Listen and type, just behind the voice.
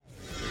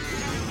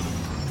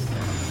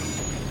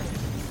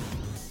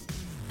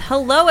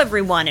Hello,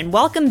 everyone, and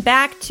welcome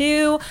back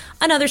to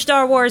another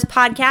Star Wars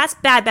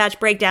podcast, Bad Batch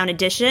Breakdown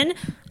Edition.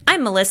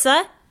 I'm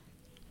Melissa.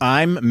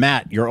 I'm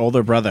Matt, your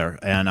older brother,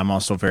 and I'm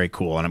also very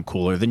cool, and I'm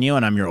cooler than you,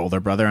 and I'm your older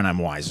brother, and I'm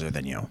wiser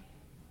than you.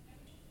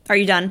 Are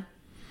you done?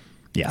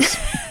 Yes.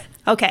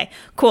 Okay,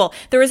 cool.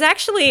 There was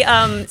actually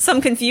some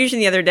confusion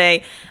the other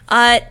day.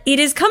 It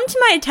has come to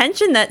my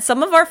attention that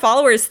some of our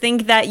followers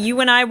think that you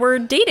and I were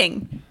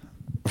dating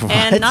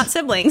and not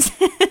siblings.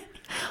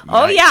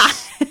 Oh, yeah.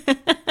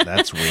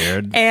 That's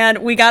weird. And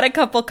we got a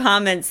couple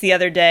comments the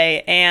other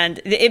day, and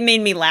it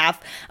made me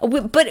laugh.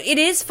 But it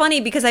is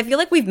funny because I feel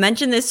like we've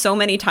mentioned this so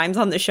many times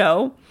on the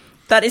show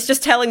that it's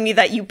just telling me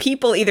that you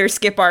people either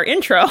skip our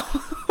intro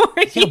or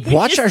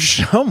watch our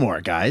show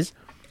more, guys.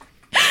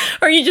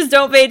 Or you just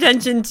don't pay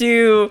attention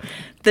to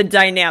the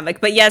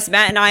dynamic. But yes,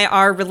 Matt and I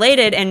are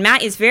related, and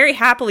Matt is very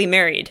happily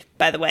married,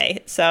 by the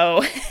way.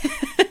 So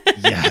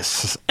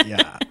yes.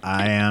 Yeah,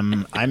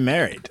 I'm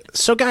married.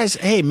 So guys,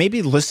 hey,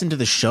 maybe listen to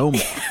the show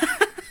more.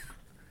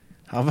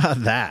 How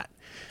about that?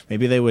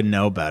 Maybe they would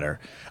know better.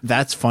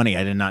 That's funny.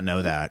 I did not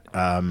know that.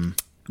 No,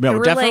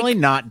 we're definitely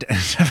not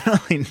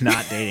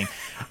dating.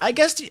 I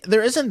guess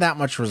there isn't that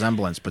much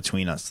resemblance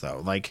between us,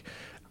 though. Like,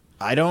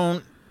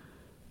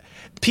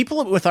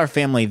 people with our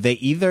family, they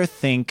either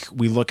think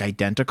we look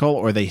identical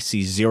or they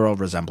see zero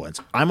resemblance.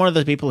 I'm one of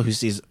those people who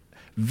sees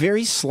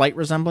very slight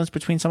resemblance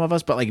between some of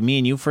us, but like me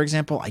and you, for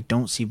example, I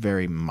don't see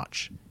very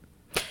much.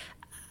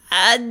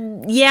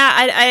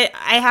 Yeah,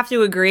 I have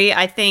to agree.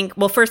 I think,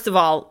 well, first of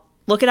all,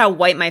 look at how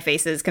white my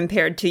face is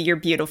compared to your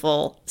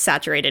beautiful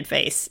saturated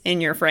face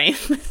in your frame.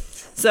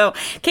 So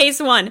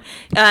case one.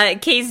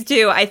 Case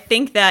two, I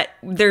think that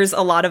there's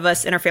a lot of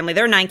us in our family.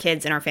 There are 9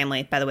 kids in our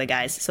family, by the way,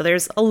 guys. So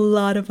there's a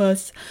lot of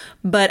us.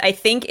 But I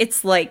think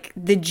it's like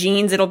the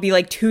genes, it'll be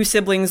like 2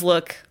 siblings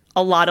look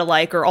a lot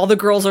alike, or all the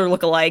girls are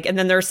look alike. And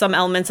then there's some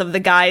elements of the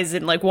guys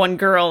and like one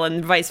girl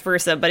and vice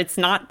versa. But it's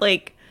not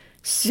like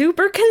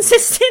super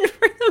consistent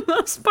for the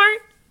most part.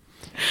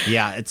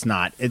 Yeah, it's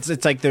not. It's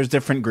like there's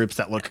different groups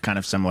that look kind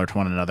of similar to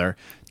one another.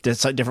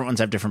 Different ones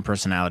have different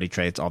personality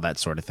traits, all that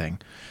sort of thing.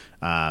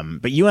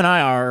 But you and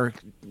I are,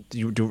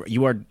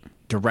 you are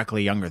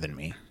directly younger than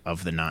me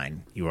of the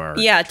 9. You are.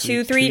 Yeah,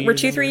 3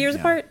 years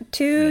apart.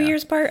 2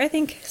 years apart, I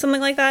think,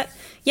 something like that.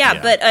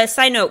 Yeah. But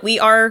side note, we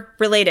are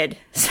related.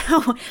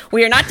 So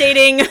we are not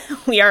dating.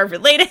 We are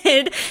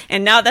related.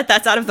 And now that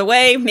that's out of the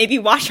way, maybe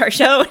watch our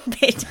show and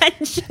pay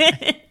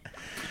attention.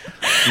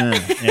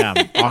 Yeah,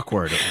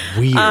 awkward,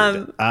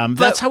 weird.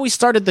 That's how we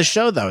started the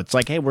show, though. It's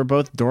like, hey, we're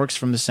both dorks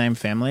from the same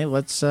family.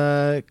 Let's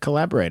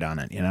collaborate on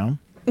it, you know?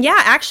 Yeah,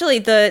 actually,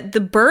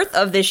 the birth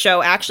of this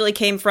show actually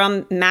came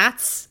from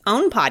Matt's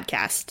own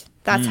podcast.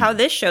 That's how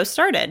this show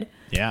started.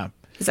 Yeah.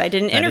 Because I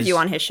did an interview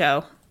on his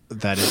show.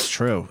 That is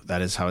true.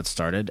 That is how it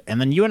started.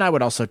 And then you and I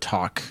would also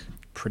talk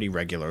pretty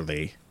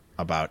regularly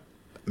about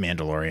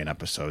Mandalorian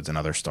episodes and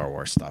other Star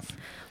Wars stuff.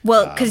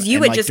 Well, because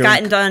you had just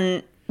gotten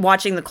done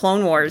watching the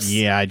Clone Wars.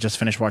 Yeah, I just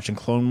finished watching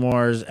Clone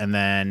Wars, and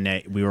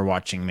then we were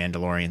watching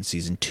Mandalorian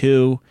Season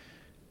 2,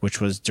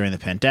 which was during the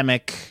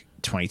pandemic,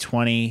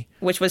 2020.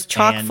 Which was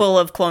chock full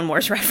of Clone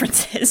Wars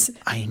references.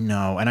 I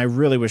know, and I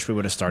really wish we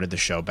would have started the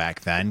show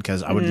back then,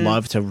 because I would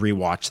love to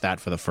rewatch that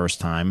for the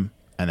first time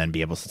and then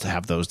be able to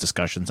have those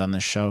discussions on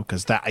this show,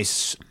 because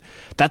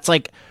that's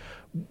like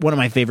one of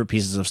my favorite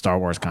pieces of Star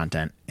Wars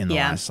content in the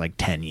last like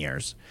 10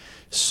 years.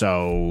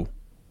 So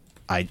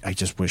I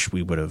just wish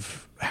we would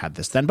have had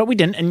this then, but we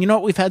didn't. And you know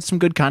what? We've had some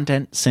good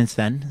content since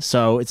then,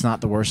 so it's not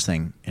the worst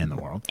thing in the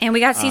world. And we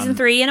got season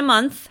 3 in a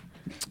month.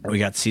 We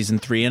got season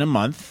 3 in a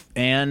month,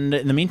 and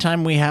in the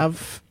meantime, we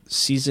have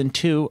season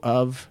 2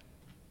 of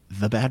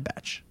The Bad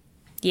Batch.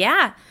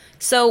 Yeah.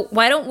 So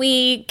why don't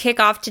we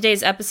kick off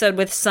today's episode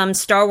with some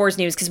Star Wars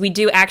news, because we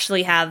do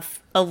actually have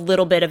a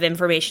little bit of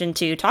information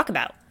to talk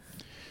about.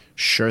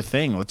 Sure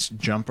thing. Let's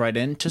jump right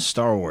into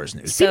Star Wars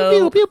news. So,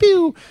 pew, pew, pew,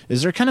 pew.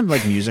 Is there kind of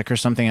like music or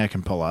something I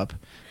can pull up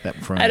that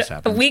from this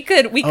happens? We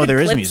could. Oh, there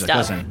is clip music.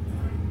 stuff. Listen.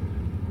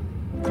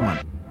 Come on.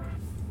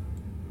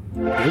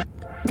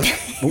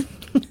 Oh.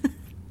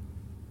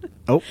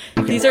 Oh.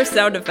 Okay. These are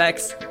sound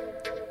effects.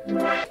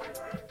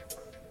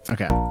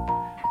 Okay.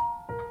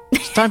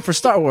 It's time for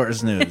Star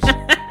Wars news.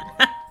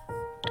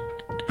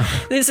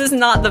 This is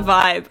not the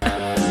vibe.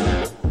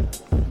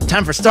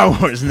 Time for Star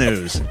Wars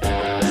news.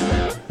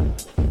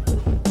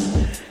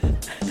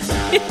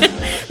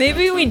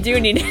 Maybe we do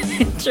need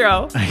an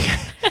intro.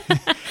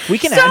 We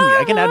can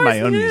I can add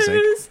my own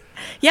music.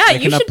 Yeah,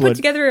 you should put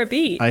together a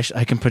beat.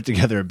 I can put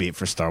together a beat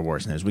for Star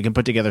Wars news. We can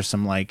put together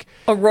some like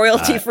a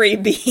royalty-free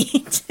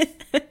beat,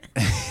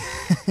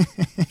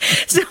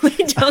 so we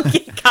don't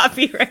get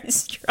copyright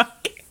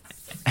struck.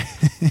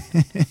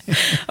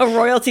 A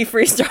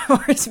royalty-free Star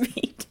Wars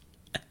beat.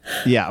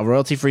 Yeah, a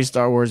royalty-free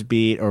Star Wars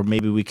beat, or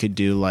maybe we could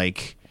do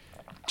like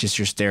just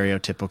your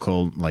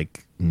stereotypical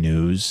like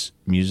news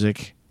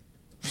music.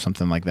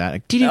 Something like that.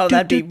 Like, oh,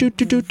 that'd be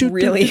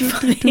really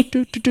funny.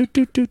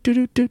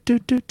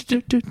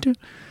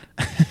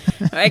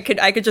 I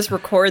could just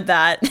record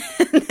that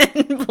and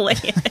then play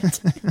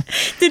it.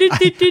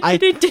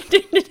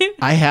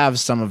 I have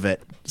some of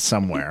it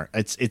somewhere.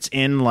 It's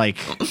in like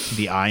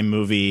the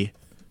iMovie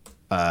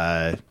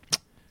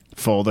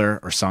folder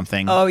or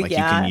something. Oh, like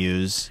yeah.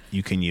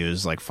 you can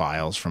use like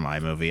files from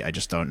iMovie. I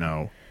just don't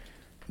know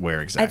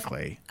where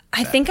exactly.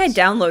 I think I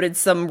downloaded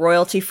some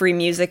royalty-free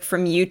music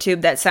from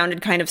YouTube that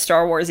sounded kind of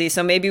Star Warsy,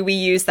 so maybe we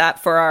use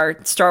that for our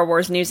Star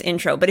Wars news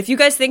intro. But if you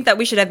guys think that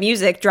we should have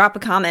music, drop a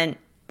comment.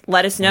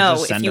 Let us know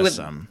Just send if you us would,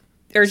 some.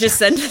 or just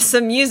send us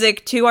some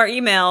music to our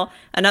email,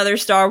 another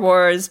Star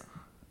Wars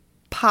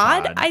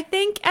pod, I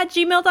think, at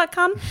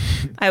gmail.com.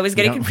 I was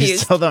getting We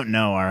confused. still don't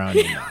know our own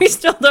email. We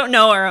still don't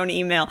know our own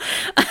email.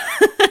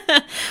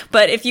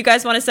 But if you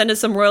guys want to send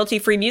us some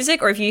royalty-free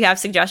music, or if you have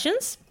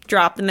suggestions,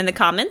 drop them in the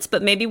comments,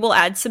 but maybe we'll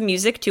add some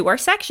music to our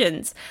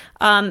sections.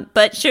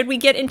 But should we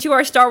get into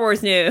our Star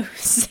Wars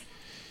news?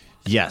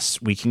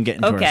 Yes, we can get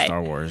into Okay. our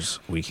Star Wars.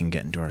 We can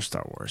get into our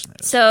Star Wars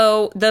news.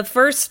 So the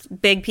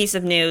first big piece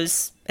of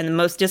news, and the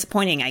most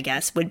disappointing, I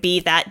guess, would be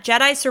that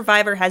Jedi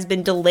Survivor has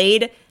been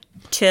delayed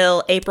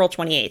till April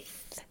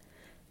 28th.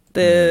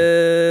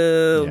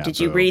 Boo. Yeah, Did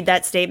you boo. read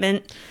that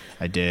statement?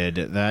 I did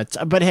that.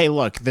 But hey,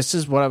 look, this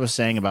is what I was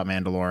saying about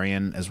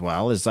Mandalorian as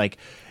well, is like,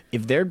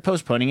 if they're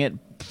postponing it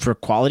for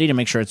quality to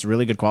make sure it's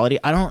really good quality,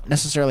 I don't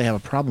necessarily have a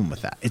problem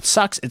with that. It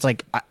sucks. It's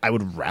like, I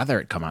would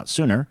rather it come out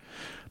sooner,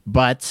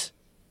 but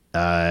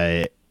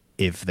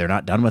if they're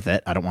not done with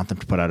it, I don't want them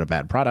to put out a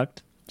bad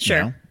product. Sure.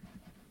 You know?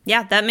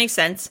 Yeah, that makes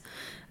sense.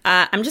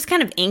 I'm just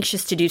kind of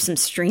anxious to do some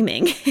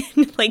streaming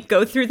and like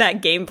go through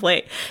that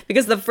gameplay,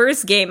 because the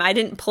first game I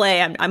didn't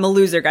play. I'm a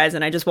loser, guys,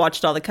 and I just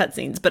watched all the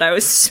cutscenes, but I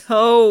was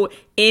so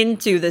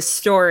into the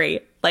story.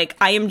 Like,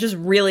 I am just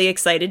really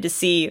excited to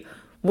see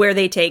where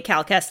they take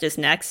Cal Kestis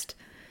next.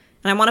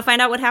 And I want to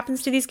find out what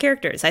happens to these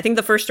characters. I think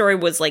the first story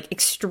was like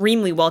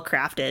extremely well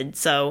crafted,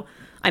 so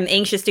I'm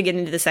anxious to get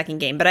into the second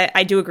game. But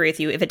I do agree with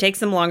you. If it takes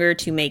them longer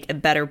to make a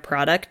better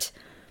product,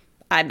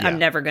 I'm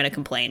never going to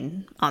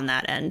complain on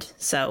that end.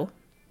 So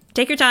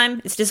take your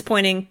time. It's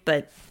disappointing,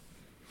 but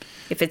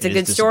if it's a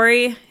good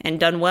story and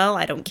done well,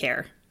 I don't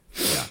care.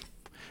 Yeah,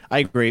 I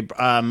agree.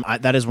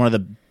 That is one of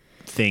the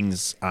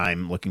things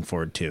I'm looking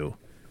forward to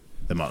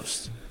the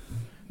most,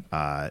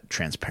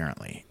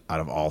 transparently, out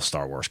of all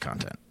Star Wars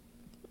content.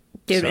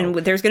 Dude, So- and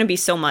there's going to be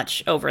so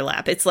much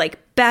overlap. It's like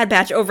Bad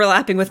Batch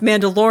overlapping with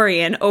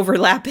Mandalorian,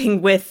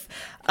 overlapping with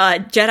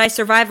Jedi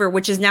Survivor,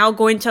 which is now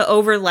going to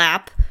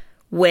overlap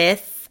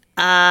with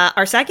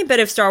our second bit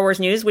of Star Wars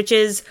news, which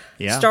is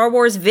Star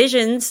Wars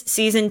Visions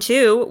Season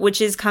 2,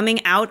 which is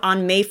coming out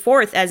on May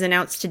 4th, as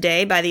announced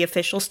today by the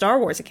official Star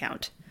Wars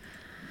account.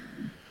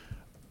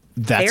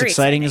 That's Very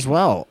exciting as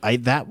well. I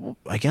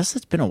guess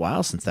it's been a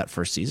while since that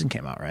first season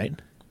came out, right?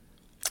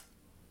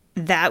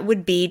 That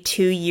would be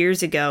 2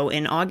 years ago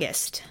in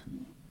August.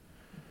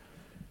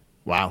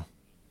 Wow,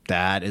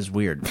 that is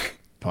weird.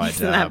 But,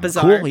 Isn't that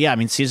bizarre? Cool. Yeah, I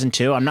mean, season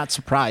 2, I'm not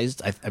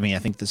surprised. I mean, I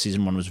think the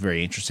season 1 was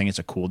very interesting. It's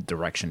a cool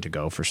direction to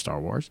go for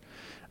Star Wars.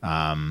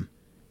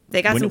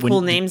 They got some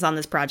cool names on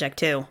this project,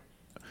 too.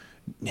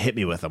 Hit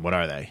me with them. What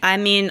are they? I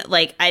mean,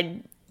 like, I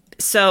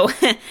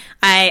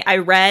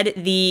read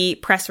the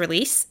press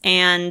release,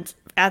 and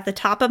at the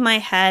top of my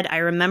head, I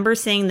remember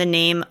seeing the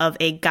name of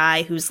a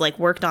guy who's, like,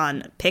 worked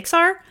on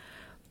Pixar.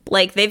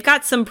 Like, they've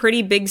got some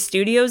pretty big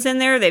studios in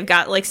there. They've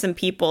got, like, some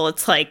people.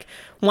 It's like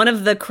one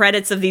of the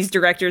credits of these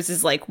directors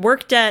is, like,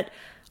 worked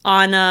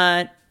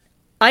on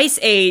Ice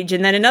Age,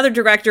 and then another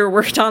director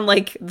worked on,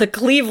 like, The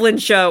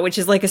Cleveland Show, which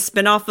is, like, a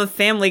spinoff of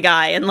Family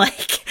Guy. And,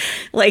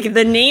 like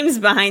the names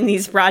behind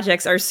these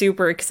projects are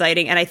super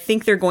exciting, and I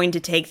think they're going to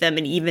take them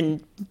in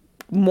even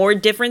more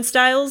different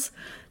styles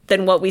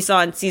than what we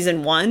saw in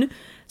season 1.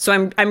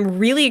 So I'm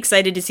really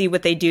excited to see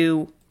what they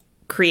do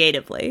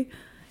creatively.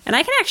 And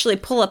I can actually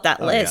pull up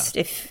that list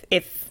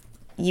if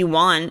you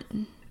want.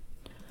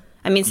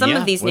 I mean, some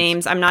of these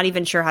names I'm not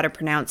even sure how to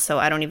pronounce, so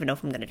I don't even know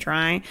if I'm going to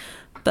try.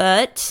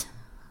 But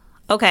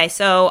okay,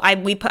 so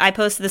I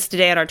posted this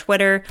today on our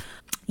Twitter.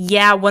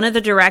 Yeah, one of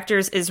the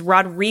directors is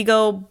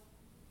Rodrigo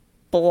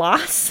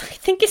Blas, I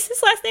think is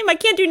his last name. I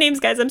can't do names,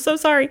 guys. I'm so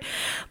sorry.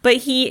 But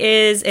he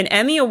is an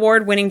Emmy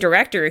Award-winning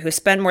director who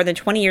spent more than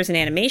 20 years in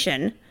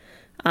animation.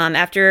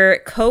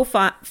 After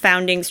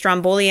co-founding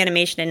Stromboli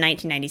Animation in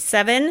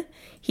 1997,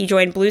 he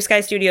joined Blue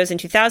Sky Studios in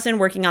 2000,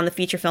 working on the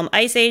feature film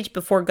Ice Age,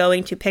 before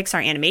going to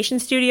Pixar Animation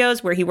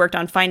Studios, where he worked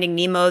on Finding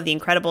Nemo, The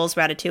Incredibles,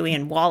 Ratatouille,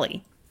 and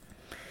WALL-E.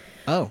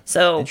 Oh,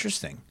 so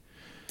interesting.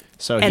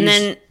 So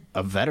he's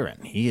a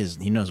veteran.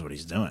 He knows what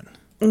he's doing.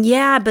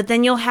 Yeah, but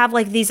then you'll have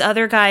like these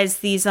other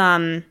guys,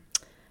 another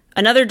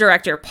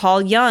director,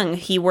 Paul Young.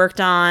 He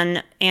worked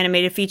on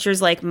animated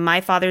features like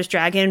My Father's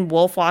Dragon,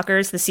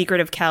 Wolfwalkers, The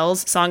Secret of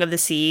Kells, Song of the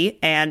Sea,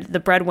 and The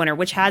Breadwinner,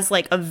 which has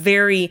like a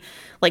very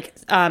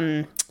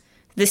The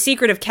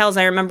Secret of Kells,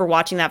 I remember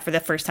watching that for the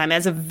first time. It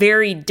has a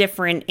very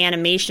different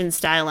animation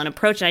style and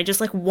approach, and I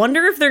just like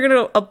wonder if they're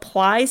going to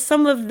apply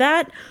some of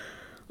that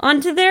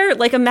onto there.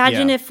 Like,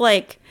 imagine if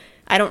like,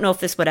 I don't know if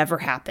this would ever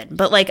happen,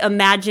 but like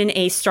imagine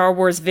a Star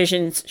Wars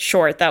Visions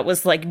short that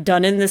was like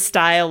done in the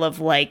style of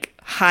like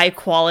high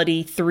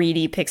quality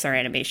 3D Pixar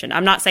animation.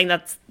 I'm not saying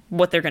that's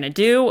what they're going to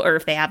do or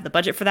if they have the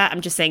budget for that.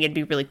 I'm just saying it'd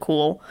be really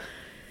cool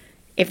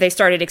if they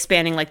started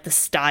expanding like the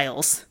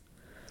styles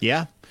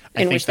in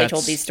which they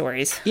told these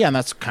stories. Yeah, and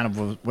that's kind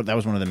of what that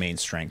was one of the main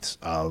strengths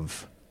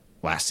of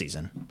last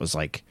season was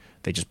like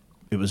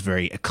it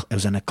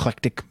was an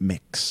eclectic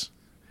mix.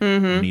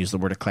 I'm going to use the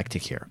word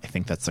eclectic here. I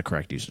think that's the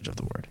correct usage of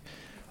the word.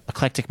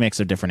 Eclectic mix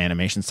of different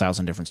animation styles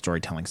and different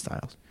storytelling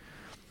styles.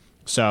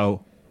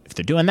 So if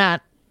they're doing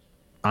that,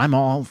 I'm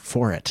all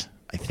for it.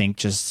 I think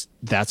just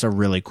that's a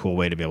really cool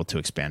way to be able to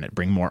expand it,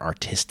 bring more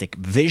artistic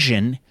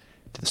vision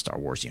to the Star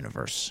Wars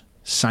universe.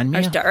 Sign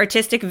me up.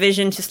 Artistic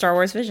vision to Star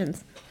Wars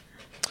Visions.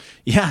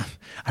 Yeah.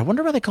 I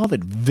wonder why they call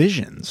it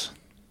Visions.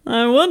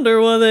 I wonder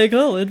why they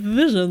call it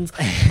Visions.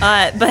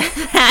 But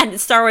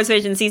Star Wars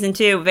Vision Season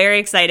 2, very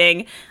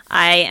exciting.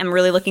 I am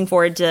really looking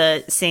forward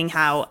to seeing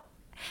how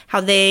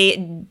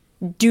they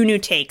do new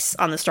takes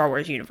on the Star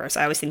Wars universe.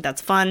 I always think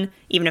that's fun.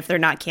 Even if they're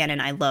not canon,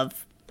 I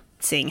love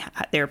seeing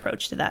their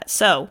approach to that.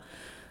 So,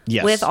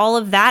 yes. With all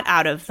of that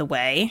out of the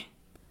way...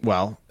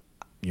 Well,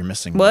 you're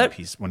missing one key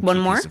piece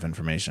of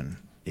information.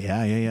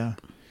 Yeah.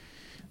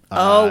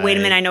 Oh, wait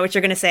a minute. I know what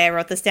you're going to say. I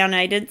wrote this down and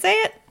I didn't say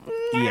it.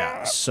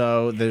 Yeah,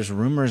 so there's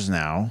rumors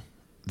now.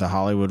 The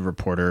Hollywood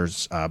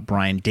Reporter's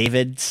Brian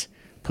Davids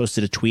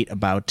posted a tweet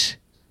about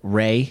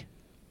Rey,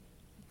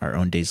 our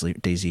own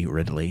Daisy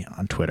Ridley,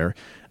 on Twitter.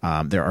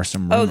 There are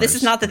some rumors. Oh, this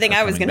is not the thing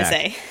I was going to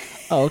say.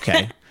 Oh,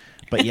 okay.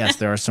 But yes,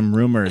 there are some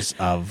rumors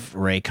of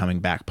Rey coming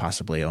back,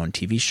 possibly on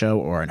TV show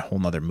or a whole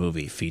nother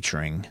movie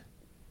featuring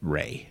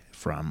Rey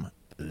from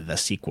the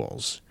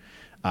sequels.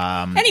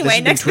 Anyway,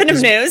 next bit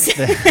of news.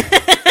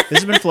 This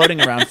has been floating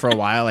around for a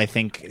while. I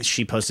think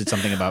she posted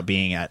something about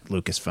being at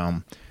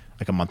Lucasfilm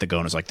like a month ago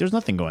and was like, there's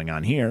nothing going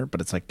on here. But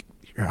it's like,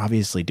 you're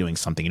obviously doing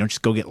something. You don't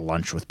just go get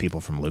lunch with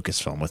people from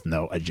Lucasfilm with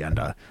no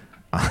agenda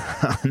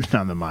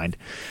on the mind.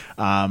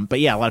 But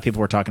yeah, a lot of people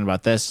were talking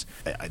about this.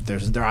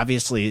 There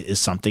obviously is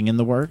something in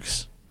the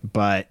works,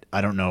 but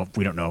I don't know.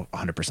 We don't know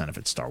 100% if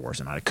it's Star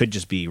Wars or not. It could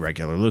just be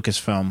regular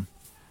Lucasfilm.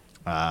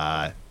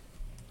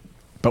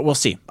 But we'll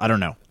see. I don't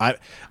know. I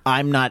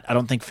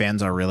don't think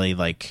fans are really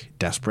like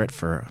desperate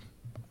for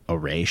a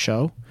Rey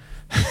show,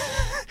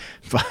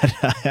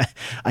 but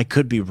I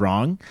could be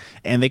wrong,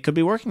 and they could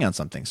be working on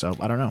something. So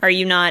I don't know. Are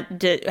you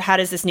not? How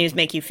does this news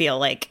make you feel?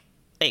 Like,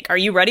 are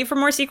you ready for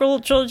more sequel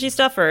trilogy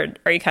stuff, or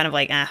are you kind of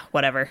like,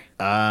 whatever?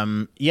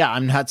 Yeah,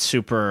 I'm not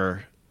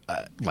super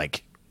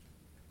like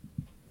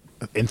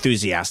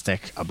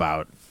enthusiastic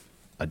about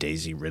a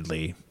Daisy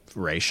Ridley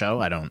Rey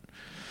show. I don't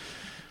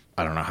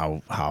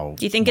know how.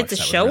 Do you think it's a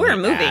show or a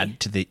movie? Add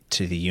to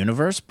the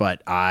universe,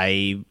 but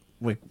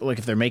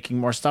if they're making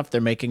more stuff, they're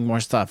making more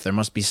stuff. There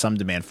must be some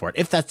demand for it.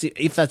 If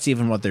that's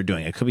even what they're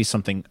doing, it could be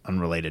something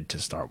unrelated to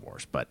Star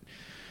Wars. But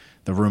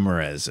the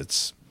rumor is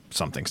it's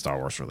something Star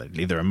Wars related,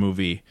 either a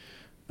movie,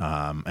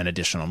 an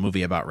additional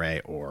movie about Rey,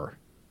 or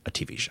a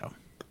TV show.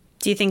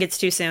 Do you think it's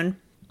too soon?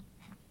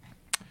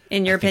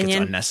 In your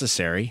opinion, it's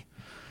unnecessary.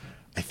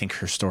 I think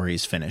her story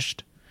is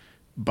finished,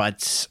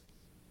 but.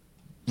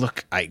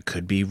 Look, I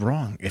could be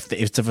wrong. If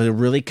it's a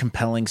really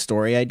compelling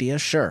story idea,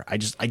 sure. I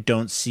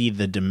don't see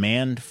the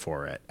demand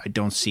for it. I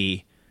don't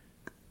see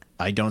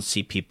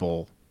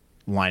people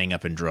lining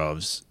up in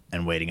droves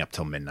and waiting up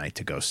till midnight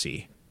to go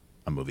see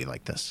a movie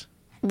like this.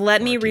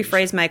 Let me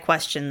rephrase my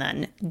question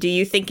then. Do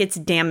you think it's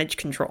damage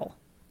control?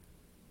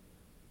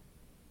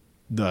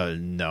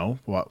 No.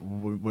 What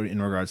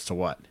in regards to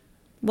what?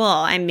 Well,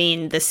 I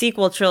mean, the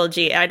sequel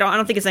trilogy, I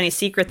don't think it's any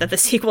secret that the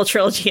sequel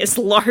trilogy is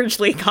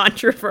largely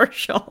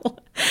controversial,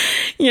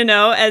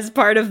 as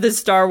part of the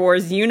Star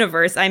Wars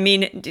universe. I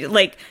mean,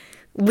 like,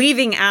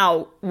 leaving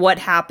out what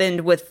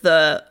happened with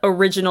the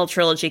original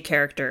trilogy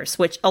characters,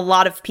 which a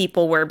lot of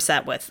people were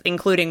upset with,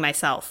 including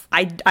myself.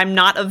 I'm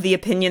not of the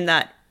opinion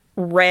that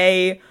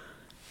Rey,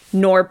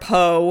 nor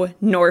Poe,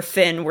 nor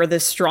Finn were the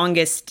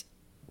strongest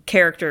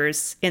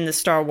characters in the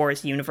Star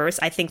Wars universe.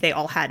 I think they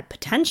all had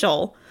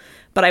potential.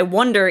 But I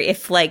wonder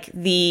if, like,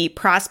 the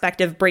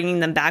prospect of bringing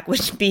them back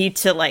would be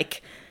to,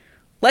 like,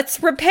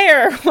 let's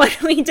repair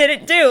what we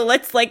didn't do.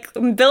 Let's, like,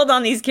 build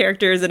on these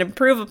characters and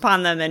improve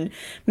upon them and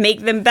make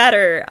them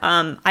better.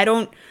 I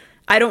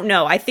don't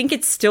know. I think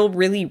it's still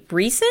really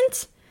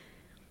recent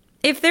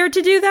if they're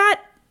to do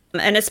that.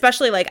 And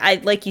especially,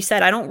 like you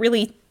said, I don't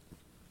really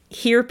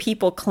hear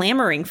people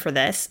clamoring for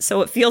this.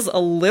 So it feels a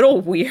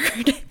little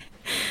weird.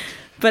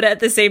 But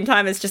at the same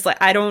time, it's just like,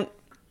 I don't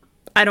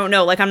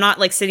know. Like, I'm not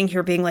like sitting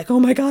here being like, oh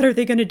my God, are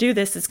they going to do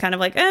this? It's kind of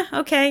like,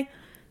 okay.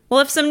 Well,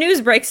 if some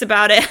news breaks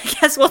about it, I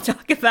guess we'll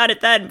talk about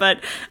it then.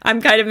 But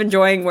I'm kind of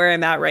enjoying where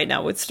I'm at right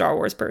now with Star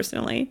Wars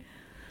personally.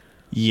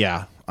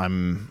 Yeah,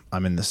 I'm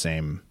in the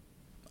same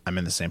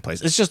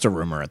place. It's just a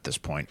rumor at this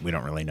point. We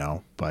don't really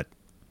know, but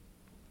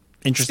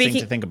interesting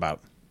to think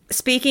about.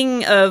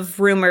 Speaking of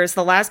rumors,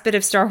 the last bit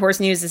of Star Wars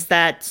news is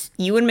that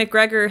Ewan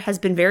McGregor has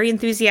been very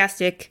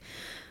enthusiastic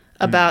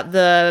about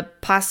the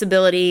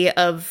possibility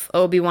of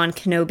Obi-Wan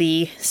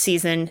Kenobi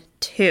Season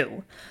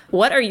 2.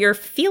 What are your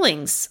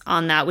feelings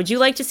on that? Would you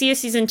like to see a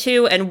Season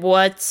 2? And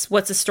what's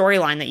a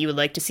storyline that you would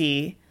like to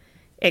see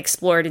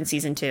explored in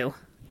Season 2?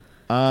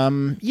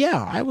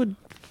 Yeah,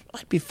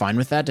 I'd be fine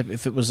with that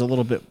if it was a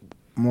little bit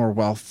more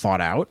well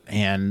thought out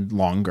and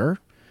longer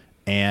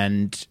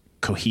and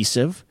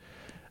cohesive.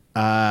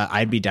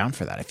 I'd be down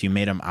for that. If you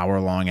made them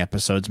hour-long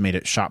episodes, made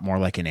it shot more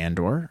like an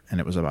Andor, and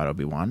it was about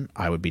Obi-Wan,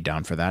 I would be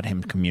down for that.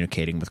 Him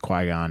communicating with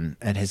Qui-Gon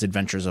and his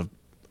adventures of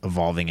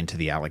evolving into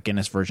the Alec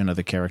Guinness version of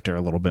the character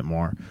a little bit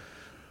more.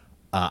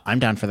 I'm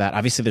down for that.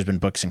 Obviously, there's been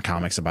books and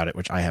comics about it,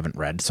 which I haven't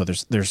read. So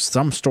there's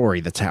some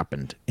story that's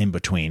happened in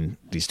between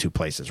these two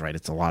places, right?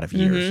 It's a lot of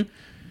years.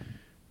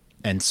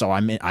 And so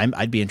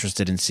I'd be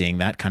interested in seeing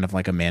that, kind of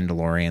like a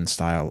Mandalorian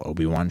style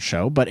Obi-Wan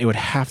show, but it would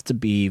have to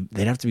be,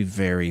 they'd have to be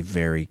very,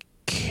 very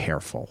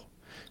careful.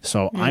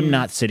 So I'm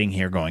not sitting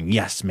here going,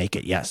 yes, make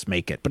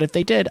it. But if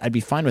they did, I'd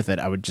be fine with it.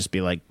 I would just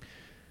be like,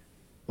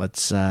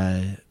 let's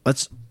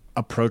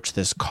approach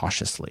this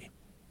cautiously.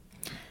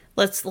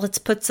 Let's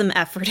put some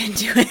effort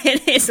into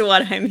it is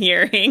what I'm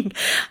hearing.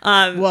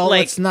 Well,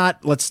 let's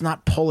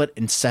not pull it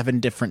in 7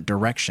 different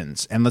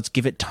directions, and let's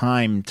give it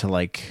time to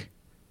like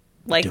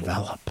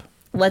develop.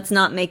 Let's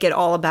not make it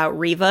all about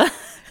Reva.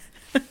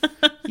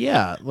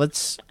 Yeah,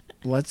 let's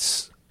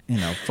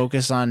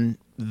focus on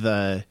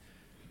the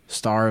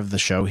star of the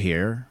show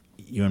here,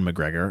 Ewan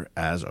McGregor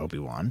as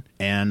Obi-Wan,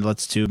 and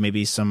let's do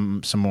maybe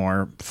some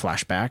more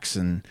flashbacks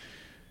and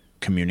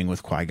communing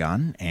with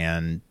Qui-Gon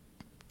and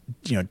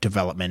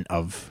development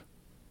of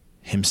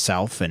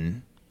himself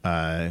and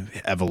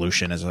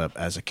evolution as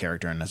a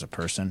character and as a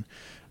person,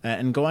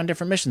 and go on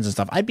different missions and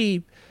stuff. I'd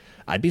be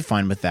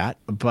fine with that,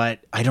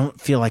 but I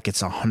don't feel like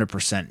it's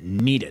 100%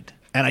 needed,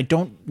 and I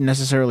don't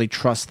necessarily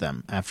trust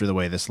them after the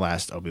way this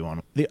last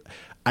Obi-Wan.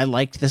 I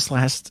liked this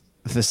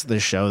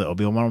show that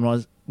Obi-Wan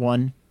was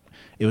one.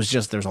 It was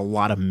just there's a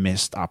lot of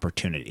missed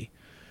opportunity.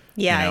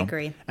 Yeah, I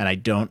agree, and I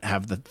don't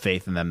have the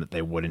faith in them that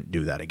they wouldn't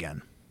do that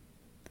again.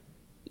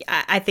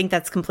 I think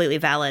that's completely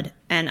valid.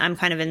 And I'm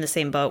kind of in the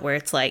same boat where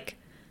it's like,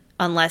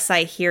 unless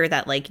I hear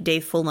that like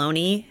Dave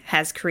Filoni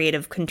has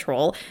creative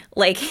control,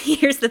 like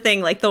here's the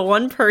thing, like the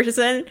one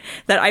person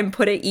that I'm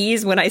put at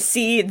ease when I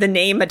see the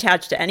name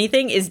attached to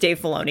anything is Dave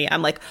Filoni.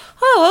 I'm like,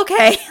 oh,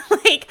 okay,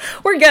 like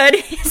we're good.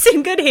 It's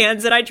in good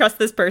hands and I trust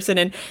this person.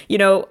 And,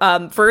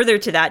 further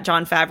to that,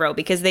 Jon Favreau,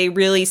 because they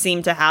really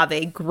seem to have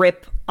a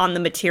grip on the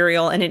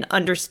material and an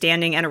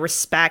understanding and a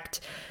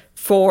respect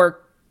for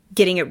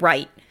getting it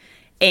right.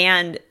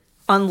 And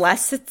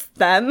unless it's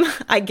them,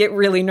 I get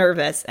really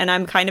nervous. And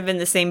I'm kind of in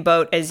the same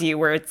boat as you,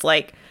 where it's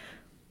like,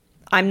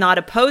 I'm not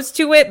opposed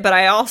to it, but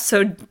I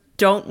also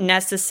don't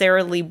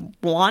necessarily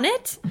want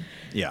it.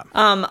 Yeah.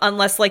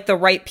 Unless like the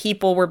right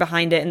people were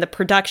behind it and the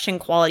production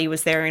quality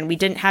was there and we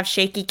didn't have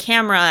shaky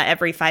camera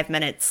every 5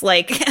 minutes.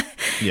 Like,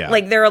 yeah.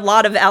 Like there are a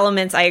lot of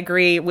elements, I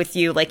agree with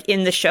you, like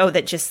in the show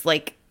that just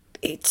like,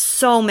 it's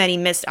so many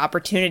missed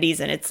opportunities.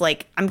 And it's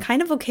like, I'm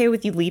kind of okay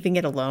with you leaving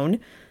it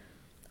alone.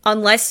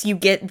 Unless you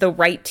get the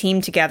right team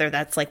together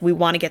that's like, we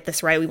want to get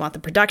this right. We want the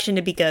production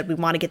to be good. We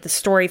want to get the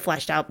story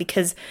fleshed out.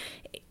 Because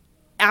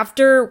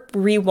after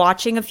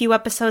rewatching a few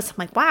episodes, I'm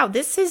like, wow,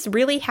 this is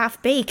really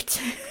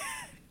half-baked.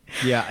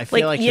 Yeah, I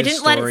feel like you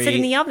didn't let it sit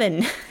in the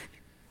oven.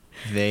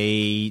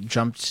 They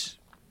jumped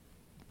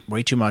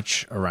way too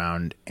much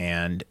around,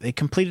 and they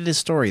completed his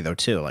story, though,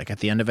 too. Like, at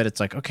the end of it, it's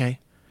like, okay,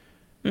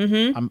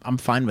 I'm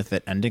fine with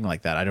it ending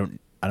like that. I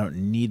don't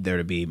need there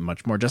to be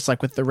much more. Just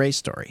like with the Rey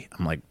story,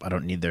 I'm like, I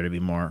don't need there to be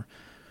more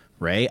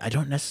Rey. I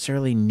don't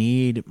necessarily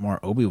need more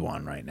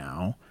Obi-Wan right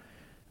now.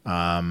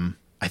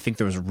 I think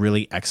there was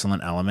really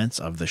excellent elements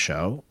of the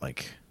show.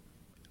 Like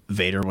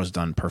Vader was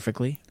done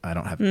perfectly. I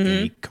don't have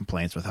any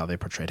complaints with how they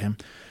portrayed him.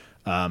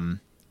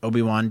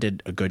 Obi-Wan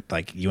did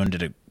Ewan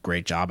did a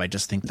great job. I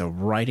just think the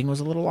writing was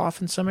a little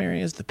off in some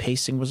areas. The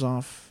pacing was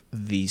off.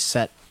 The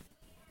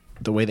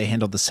way they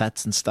handled the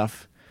sets and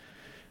stuff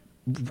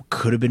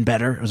could have been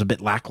better. It was a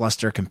bit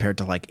lackluster compared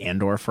to like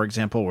Andor, for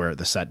example, where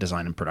the set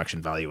design and production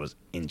value was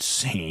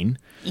insane.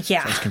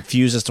 Yeah. So I was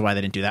confused as to why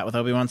they didn't do that with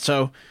Obi-Wan.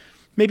 So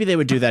maybe they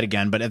would do that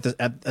again. But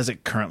as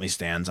it currently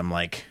stands, I'm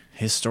like,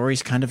 his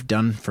story's kind of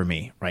done for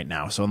me right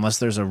now. So unless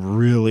there's a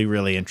really,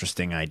 really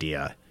interesting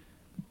idea,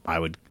 I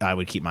would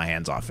keep my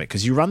hands off it,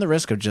 because you run the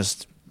risk of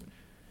just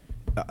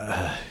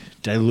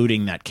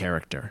diluting that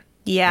character.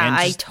 Yeah,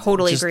 I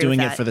totally agree with that. Just doing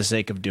it for the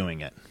sake of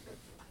doing it.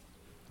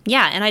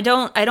 Yeah, and I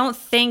don't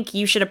think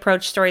you should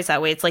approach stories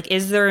that way. It's like,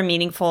 is there a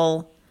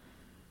meaningful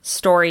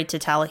story to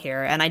tell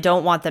here? And I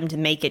don't want them to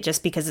make it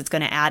just because it's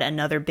going to add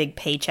another big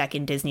paycheck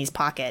in Disney's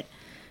pocket,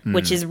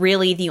 which is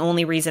really the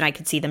only reason I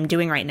could see them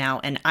doing right now.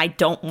 And I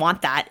don't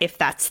want that if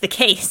that's the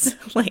case.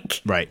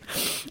 Like, right.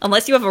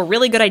 Unless you have a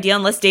really good idea,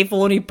 unless Dave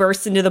Filoni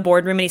bursts into the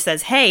boardroom and he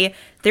says, hey,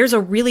 there's a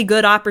really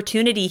good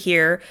opportunity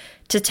here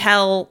to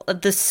tell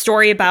the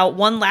story about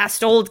one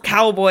last old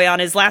cowboy on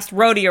his last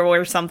rodeo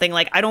or something.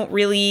 Like, I don't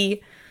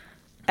really...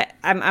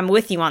 I'm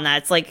with you on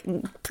that. It's like,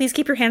 please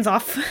keep your hands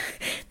off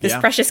this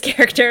precious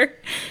character.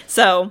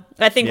 So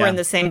I think we're in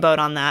the same boat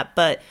on that.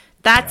 But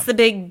that's the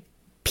big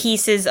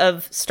pieces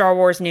of Star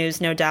Wars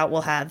news. No doubt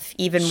we'll have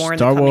even more in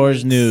the coming weeks.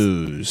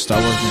 Star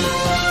Wars news.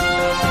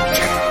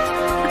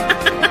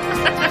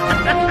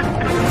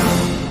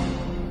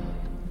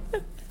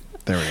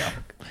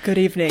 Good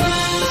evening.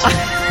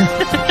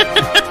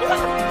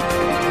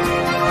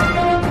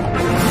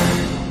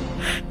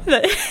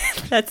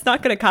 That's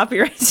not going to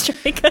copyright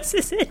strike us,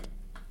 is it?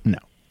 No.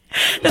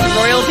 That's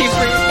royalty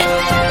free.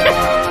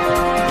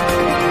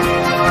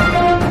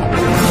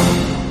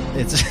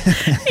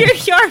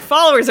 Your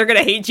followers are going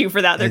to hate you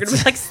for that. They're going to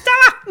be like,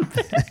 stop.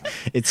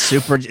 It's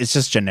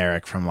just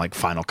generic from like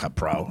Final Cut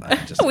Pro.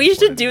 We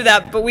should do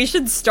that, but we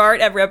should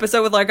start every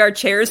episode with like our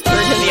chairs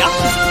turned in the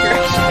opposite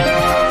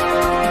direction.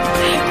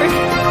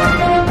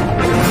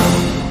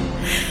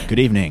 Good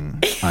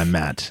evening. I'm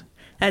Matt.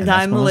 And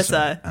I'm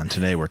Melissa. And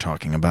today we're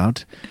talking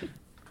about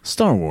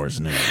Star Wars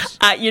news.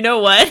 You know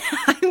what?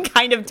 I'm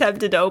kind of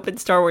tempted to open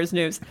Star Wars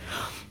news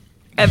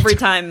every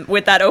time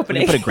with that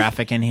opening. We put a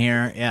graphic in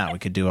here. Yeah, we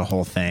could do a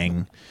whole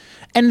thing.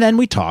 And then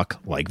we talk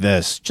like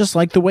this, just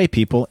like the way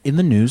people in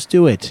the news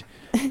do it.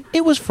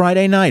 It was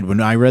Friday night when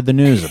I read the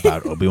news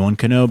about Obi-Wan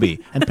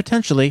Kenobi and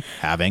potentially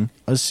having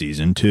a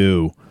season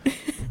 2.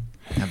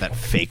 Have that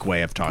fake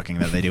way of talking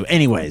that they do.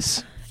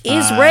 Anyways.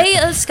 Is Rey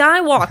a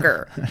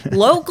Skywalker?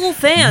 Local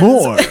fans.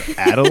 More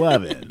at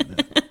 11.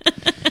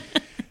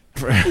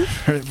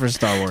 For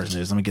Star Wars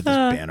news. Let me get this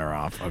banner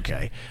off.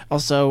 Okay.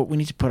 Also, we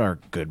need to put our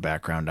good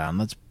background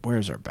on.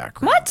 Where's our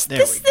background? What?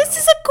 This is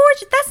a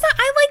gorgeous. That's not.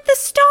 I like the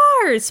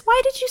stars. Why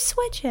did you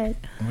switch it?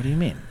 What do you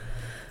mean?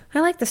 I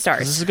like the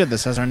stars. This is good.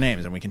 This has our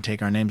names, and we can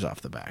take our names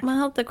off the back.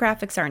 Well, the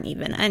graphics aren't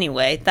even.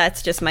 Anyway,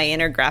 that's just my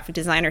inner graphic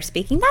designer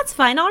speaking. That's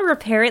fine. I'll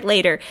repair it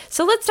later.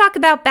 So let's talk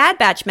about Bad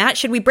Batch, Matt.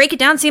 Should we break it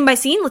down scene by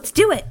scene? Let's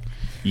do it.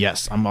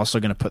 Yes. I'm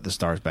also going to put the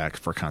stars back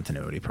for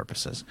continuity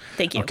purposes.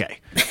 Thank you. Okay.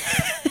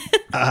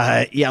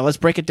 Yeah, let's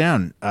break it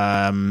down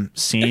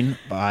scene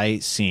by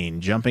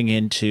scene. Jumping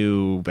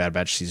into Bad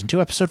Batch Season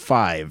 2, Episode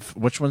 5.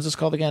 Which one's this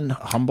called again?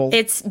 Humble?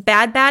 It's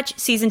Bad Batch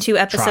Season 2,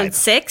 Episode Tribe.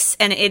 6,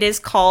 and it is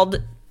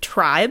called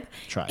Tribe.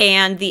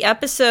 And the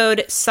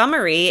episode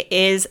summary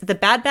is the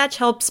Bad Batch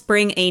helps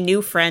bring a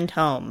new friend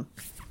home.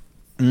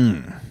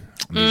 These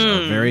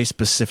are very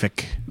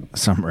specific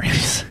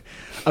summaries.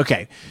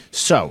 Okay,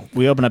 so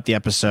we open up the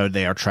episode.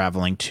 They are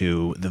traveling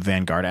to the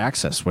Vanguard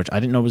Access, which I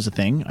didn't know was a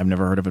thing. I've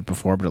never heard of it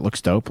before, but it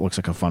looks dope. It looks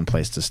like a fun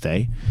place to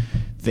stay.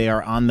 They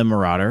are on the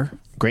Marauder.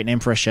 Great name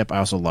for a ship. I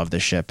also love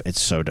this ship.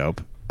 It's so dope.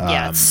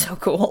 Yeah, it's so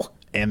cool.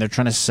 And they're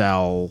trying to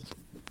sell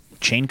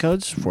chain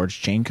codes,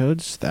 forged chain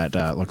codes that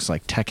looks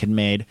like Tech had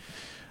made.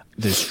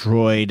 This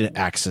droid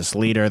Axis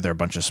leader. They're a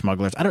bunch of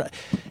smugglers. I don't.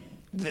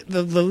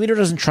 The leader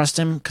doesn't trust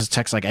him because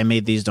Tech's like, I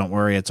made these. Don't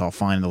worry, it's all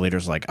fine. And the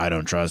leader's like, I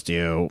don't trust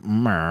you.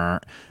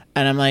 And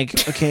I'm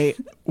like, okay,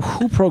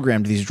 who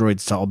programmed these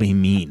droids to all be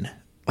mean?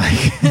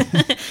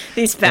 Like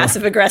these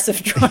passive aggressive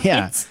droids.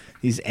 Yeah.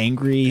 These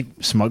angry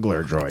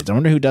smuggler droids. I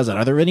wonder who does that.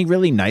 Are there any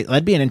really nice?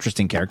 That'd be an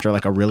interesting character,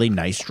 like a really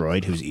nice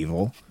droid who's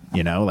evil.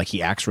 You know, like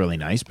he acts really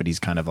nice, but he's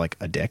kind of like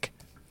a dick.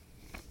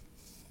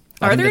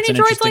 Are there any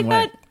droids like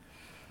that?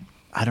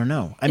 I don't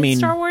know. I in mean,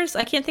 Star Wars,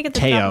 I can't think of the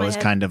top of Teo my is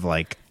head. kind of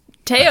like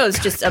Teo's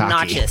just cocky.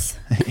 obnoxious.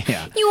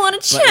 Yeah. You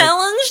want to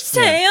challenge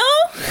Teo?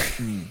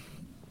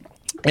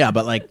 Yeah,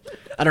 but like,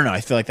 I don't know.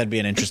 I feel like that'd be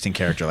an interesting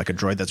character, like a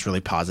droid that's really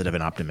positive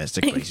and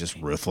optimistic, but he's just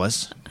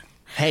ruthless.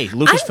 Hey,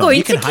 Lucasfilm,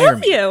 you can hire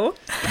me. You.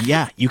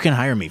 Yeah, you can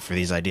hire me for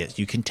these ideas.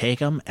 You can take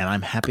them, and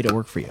I'm happy to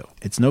work for you.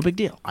 It's no big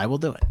deal. I will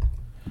do it.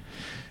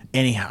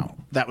 Anyhow,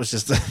 that was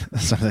just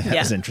something that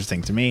was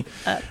interesting to me.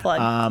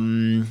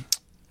 Plug.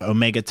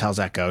 Omega tells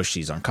Echo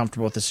she's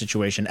uncomfortable with the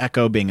situation.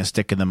 Echo, being a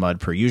stick in the mud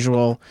per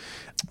usual,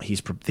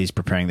 he's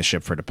preparing the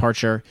ship for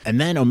departure.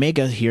 And then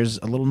Omega hears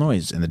a little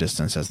noise in the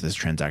distance as this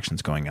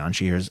transaction's going on.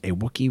 She hears a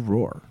Wookiee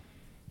roar.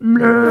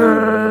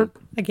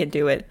 I can't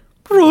do it.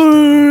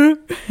 I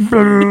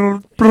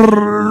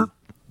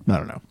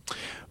don't know.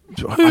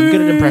 I'm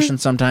good at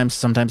impressions sometimes.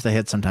 Sometimes they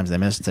hit, sometimes they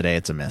miss. Today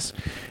it's a miss.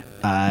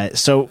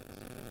 So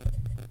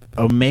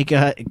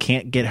Omega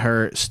can't get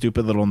her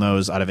stupid little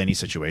nose out of any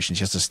situation. She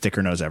has to stick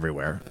her nose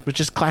everywhere,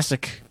 which is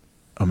classic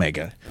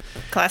Omega.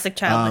 Classic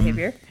child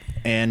behavior.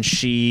 And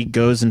she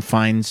goes and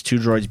finds two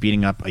droids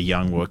beating up a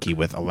young Wookiee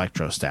with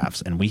electro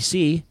staffs. And we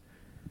see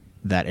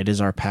that it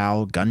is our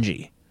pal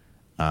Gungi,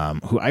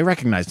 who I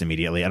recognized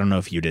immediately. I don't know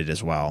if you did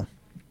as well.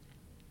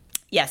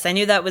 Yes, I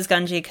knew that was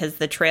Gungi because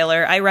the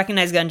trailer. I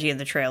recognized Gungi in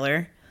the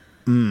trailer.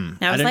 And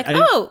I was like,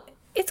 oh,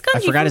 it's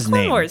Gungi from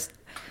Clone Wars.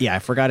 Yeah, I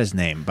forgot his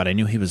name, but I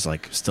knew he was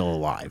like still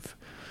alive.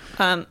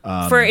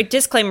 For a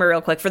disclaimer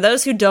real quick, for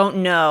those who don't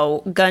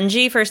know,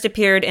 Gungi first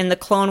appeared in the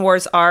Clone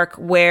Wars arc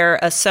where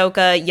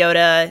Ahsoka,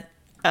 Yoda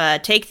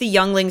take the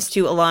younglings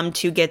to Alum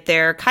to get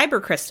their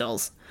Kyber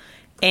crystals.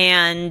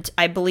 And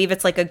I believe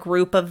it's like a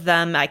group of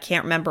them. I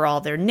can't remember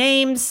all their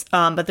names,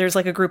 but there's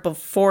like a group of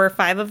 4 or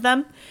 5 of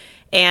them.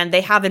 And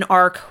they have an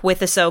arc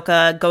with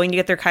Ahsoka going to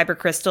get their Kyber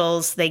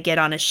crystals. They get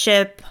on a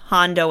ship.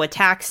 Hondo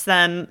attacks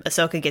them.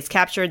 Ahsoka gets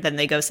captured. Then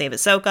they go save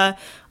Ahsoka.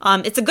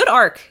 It's a good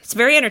arc. It's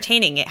very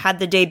entertaining. It had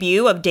the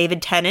debut of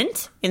David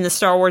Tennant in the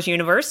Star Wars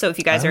universe. So if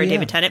you guys are a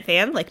David Tennant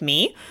fan like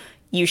me,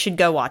 you should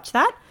go watch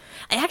that.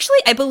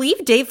 I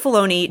believe Dave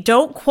Filoni,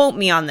 don't quote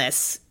me on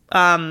this,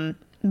 but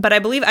I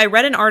believe I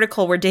read an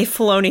article where Dave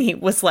Filoni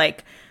was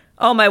like,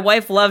 oh, my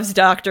wife loves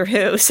Doctor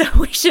Who, so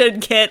we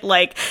should get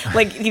like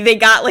they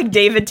got like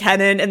David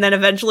Tennant, and then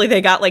eventually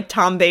they got like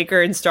Tom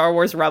Baker in Star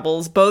Wars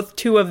Rebels, both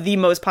two of the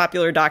most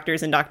popular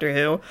doctors in Doctor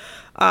Who.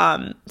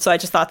 So I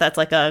just thought that's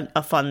like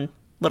a fun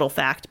little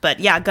fact. But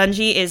yeah,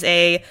 Gungi is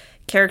a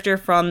character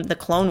from the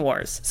Clone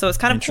Wars, so it's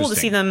kind of cool to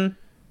see them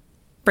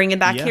bring it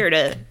back here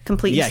to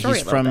complete the story.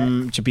 He's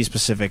from, to be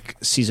specific,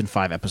 season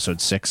 5,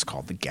 episode 6,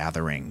 called The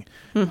Gathering,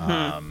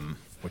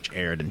 which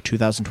aired in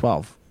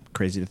 2012.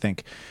 Crazy to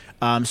think.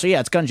 So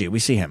yeah, it's Gungi. We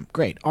see him.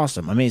 Great.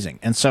 Awesome. Amazing.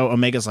 And so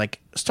Omega's like,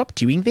 stop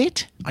doing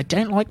that. I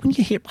don't like when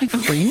you hit my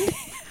friend.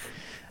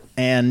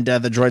 And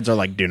the droids are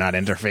like, do not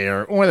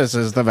interfere. Well, this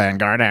is the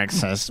Vanguard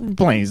Access.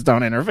 Please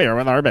don't interfere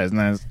with our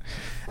business.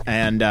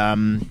 And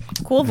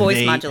cool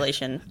voice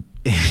modulation.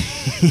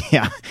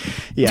 Yeah.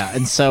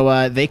 And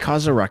so they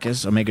cause a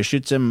ruckus. Omega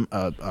shoots him.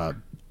 A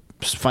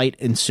fight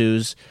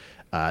ensues.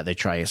 They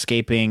try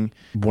escaping.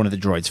 One of the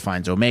droids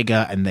finds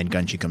Omega, and then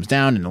Gungi comes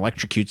down and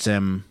electrocutes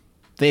him.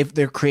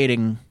 They're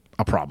creating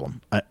a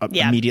problem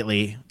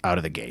immediately out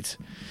of the gate.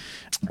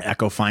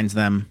 Echo finds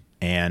them,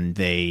 and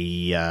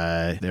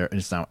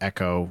it's now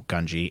Echo,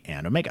 Gungi,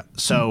 and Omega.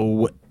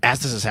 So as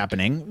this is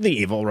happening, the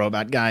evil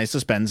robot guy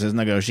suspends his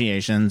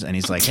negotiations, and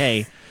he's like,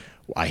 hey,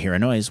 I hear a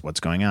noise.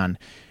 What's going on?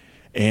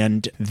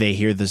 And they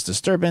hear this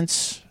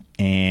disturbance,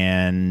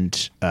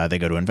 and they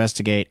go to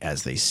investigate.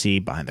 As they see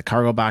behind the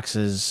cargo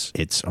boxes,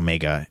 it's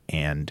Omega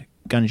and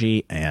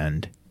Gungi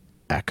and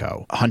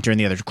Echo. Hunter and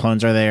the other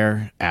clones are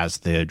there as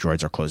the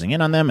droids are closing in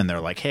on them, and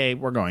they're like, hey,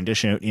 we're going to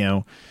shoot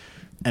you.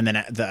 And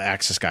then the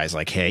Axis guy's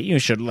like, hey, you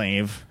should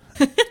leave.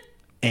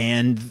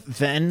 And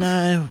then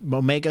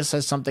Omega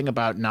says something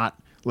about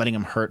not letting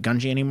him hurt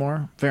Gungi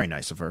anymore. Very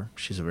nice of her.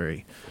 She's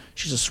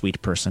a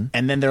sweet person.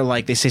 And then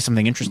they say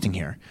something interesting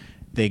here.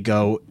 They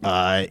go,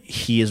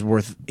 he is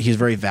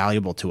very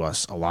valuable to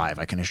us alive.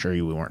 I can assure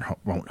you we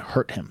won't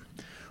hurt him,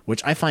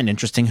 which I find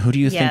interesting. Who do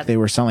you think they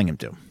were selling him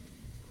to?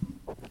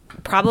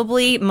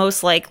 Probably,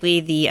 most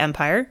likely, the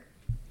Empire.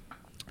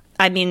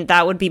 I mean,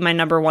 that would be my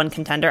number one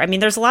contender. I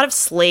mean, there's a lot of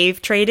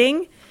slave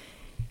trading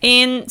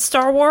in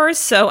Star Wars,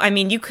 so, I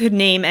mean, you could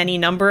name any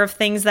number of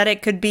things that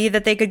it could be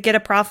that they could get a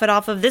profit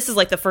off of. This is,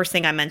 like, the first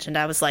thing I mentioned.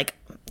 I was like,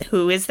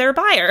 who is their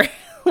buyer?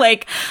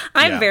 Like,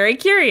 I'm very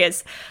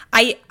curious.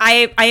 I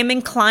am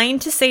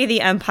inclined to say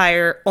the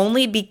Empire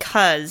only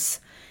because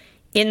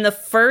in the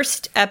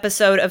first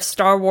episode of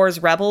Star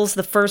Wars Rebels,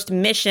 the first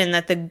mission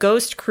that the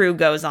Ghost Crew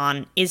goes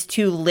on is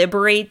to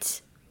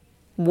liberate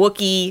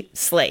Wookiee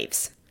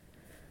slaves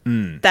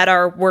that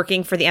are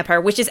working for the Empire,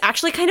 which is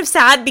actually kind of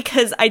sad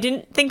because I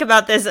didn't think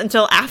about this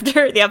until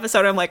after the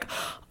episode. I'm like,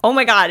 oh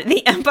my god,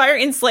 the Empire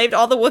enslaved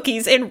all the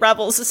Wookiees in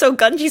Rebels, so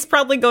Gungi's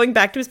probably going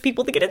back to his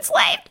people to get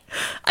enslaved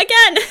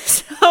again.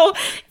 So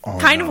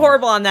kind of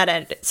horrible on that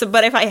end. So,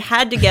 but if I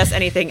had to guess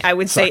anything, I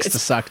would say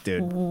it's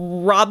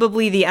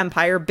probably the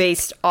Empire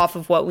based off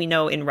of what we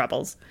know in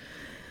Rebels.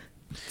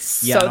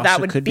 Yeah, so that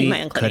would be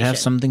my inclination. Could have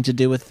something to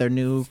do with their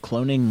new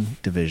cloning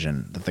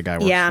division that the guy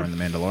works for in The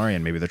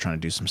Mandalorian. Maybe they're trying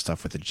to do some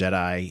stuff with the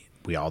Jedi.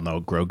 We all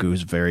know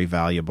Grogu's very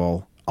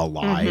valuable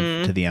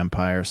alive to the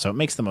Empire, so it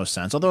makes the most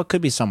sense. Although it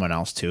could be someone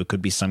else too. It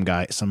could be some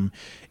guy, some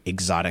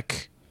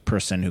exotic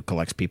person who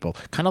collects people.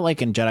 Kind of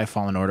like in Jedi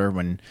Fallen Order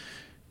when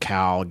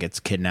Cal gets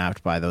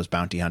kidnapped by those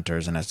bounty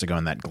hunters and has to go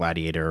in that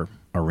gladiator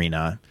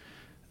arena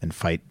and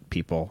fight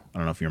people. I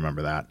don't know if you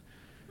remember that.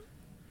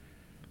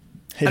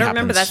 I don't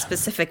remember that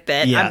specific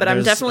bit, but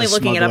I'm definitely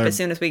looking it up as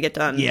soon as we get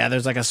done. Yeah,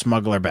 there's like a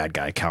smuggler bad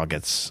guy Cal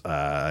gets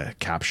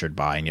captured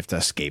by, and you have to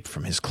escape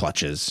from his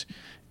clutches.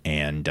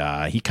 And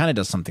he kind of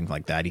does something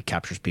like that. He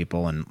captures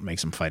people and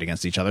makes them fight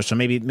against each other. So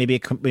maybe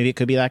it could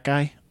be that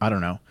guy. I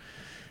don't know.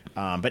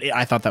 But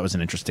I thought that was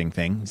an interesting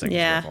thing. He's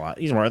like,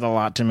 he's worth a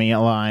lot to me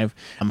alive.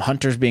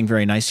 Hunter's being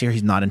very nice here.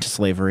 He's not into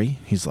slavery.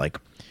 He's like,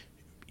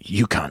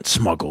 you can't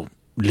smuggle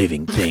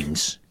living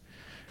things.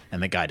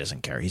 And the guy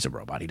doesn't care. He's a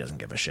robot. He doesn't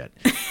give a shit.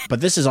 But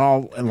this is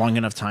all long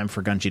enough time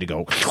for Gungi to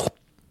go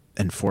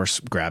and force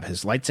grab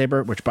his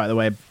lightsaber, which, by the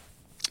way,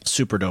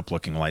 super dope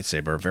looking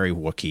lightsaber. Very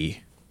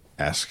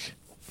Wookiee-esque.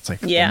 It's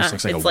like almost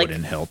looks like a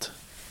wooden hilt.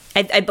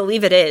 I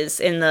believe it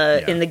is in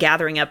the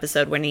Gathering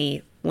episode when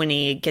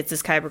he gets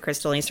his kyber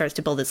crystal and he starts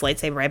to build his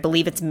lightsaber. I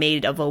believe it's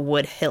made of a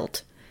wood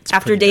hilt. It's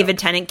after David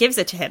Tennant gives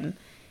it to him.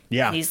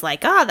 Yeah. And he's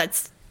like,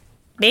 that's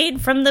made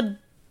from the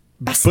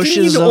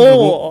bushes of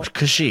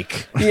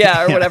Kashyyyk.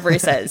 Yeah, or whatever he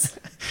says.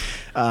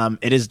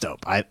 It is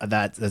dope.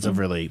 That's a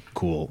really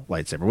cool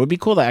lightsaber. It would be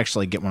cool to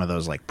actually get one of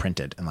those like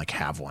printed and like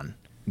have one.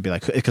 Be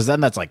like, because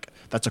then that's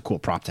a cool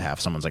prop to have.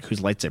 Someone's like, whose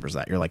lightsaber is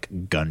that? You're like,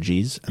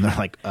 Gungi's, and they're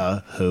like,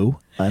 who?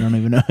 I don't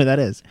even know who that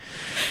is.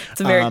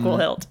 It's a very cool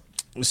hilt.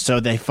 So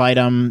they fight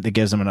him. It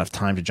gives them enough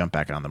time to jump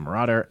back on the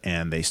Marauder,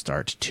 and they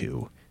start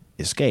to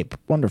escape.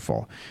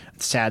 Wonderful.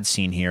 Sad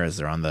scene here as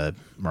they're on the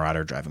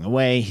Marauder driving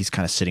away. He's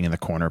kind of sitting in the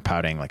corner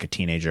pouting like a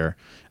teenager.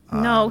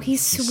 No,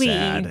 he's sweet.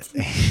 Sad.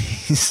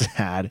 He's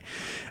sad.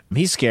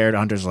 He's scared.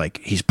 Hunter's like,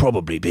 he's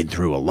probably been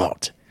through a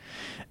lot.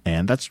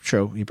 And that's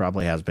true. He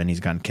probably has been. He's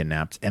gotten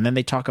kidnapped. And then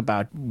they talk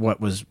about what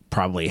was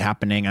probably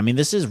happening. I mean,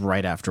 this is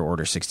right after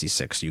Order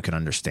 66. So you can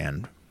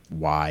understand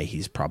why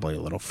he's probably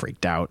a little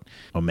freaked out.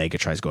 Omega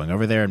tries going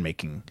over there and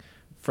making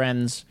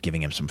friends,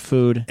 giving him some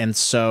food. And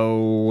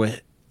so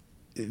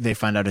they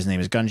find out his name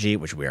is Gunji,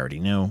 which we already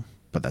knew,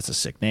 but that's a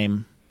sick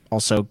name.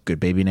 Also, good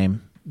baby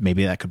name.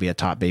 Maybe that could be a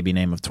top baby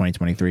name of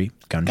 2023.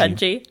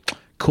 Gunji.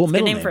 Cool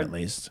middle name at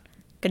least.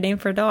 Good name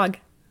for a dog.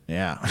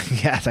 Yeah.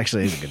 Yeah, it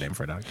actually is a good name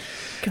for a dog.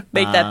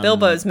 Make that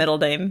Bilbo's middle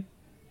name.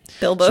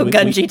 Bilbo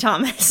Gunji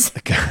Thomas.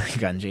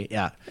 Gunji,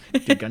 yeah.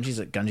 Dude,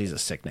 Gunji's a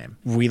sick name.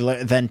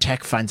 Then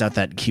Tech finds out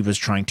that he was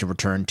trying to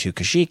return to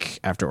Kashyyyk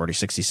after Order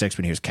 66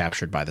 when he was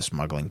captured by the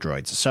smuggling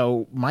droids.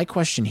 So my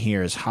question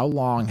here is, how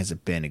long has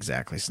it been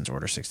exactly since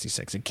Order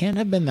 66? It can't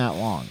have been that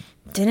long.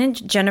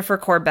 Didn't Jennifer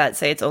Corbett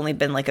say it's only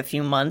been like a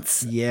few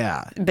months?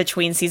 Yeah.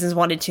 Between seasons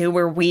 1 and 2,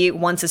 where we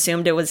once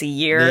assumed it was a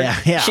year.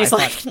 Yeah. She's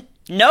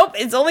nope,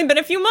 it's only been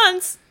a few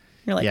months.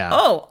 You're like,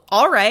 oh,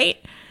 all right.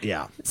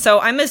 Yeah. So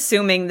I'm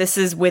assuming this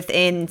is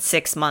within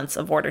 6 months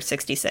of Order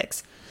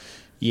 66.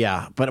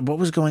 Yeah, but what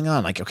was going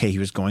on? Like, okay,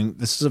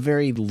 this is a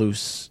very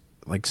loose,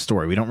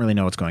 story. We don't really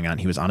know what's going on.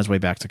 He was on his way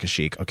back to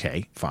Kashyyyk.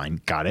 Okay,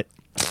 fine, got it.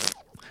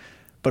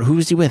 But who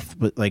was he with?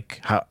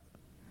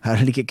 How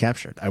did he get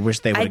captured? I wish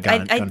they would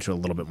have gone into a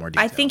little bit more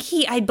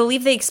detail. I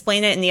believe they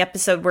explained it in the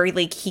episode where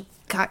he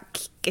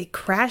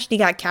crashed. He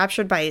got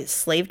captured by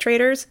slave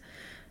traders.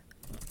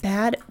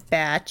 Bad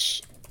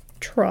Batch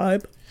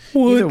Tribe.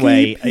 Either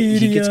way,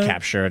 he gets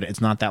captured. It's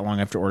not that long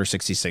after Order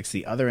 66.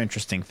 The other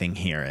interesting thing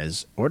here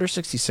is Order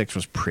 66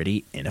 was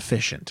pretty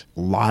inefficient.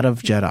 A lot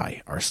of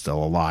Jedi are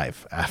still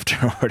alive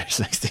after Order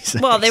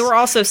 66. Well, they were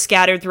also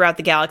scattered throughout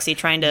the galaxy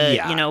trying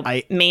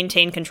to,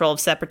 maintain control of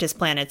separatist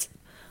planets.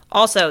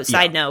 Also,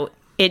 side note,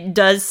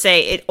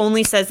 it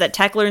only says that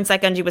Tech learns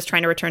that Gunji was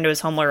trying to return to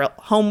his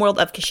homeworld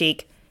of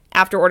Kashyyyk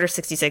after Order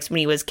 66 when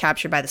he was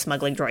captured by the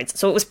smuggling droids.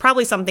 So it was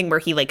probably something where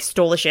he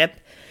stole a ship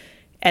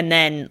and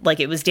then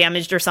it was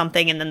damaged or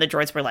something, and then the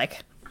droids were like,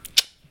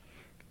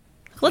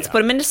 let's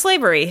put him into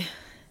slavery.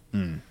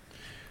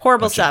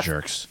 Horrible Bunch stuff. Of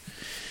jerks.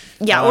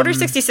 Yeah, Order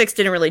 66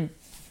 didn't really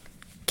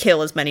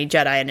kill as many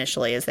Jedi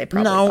initially as they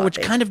probably thought. Which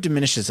kind of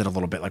diminishes it a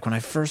little bit. Like when I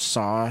first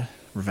saw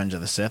Revenge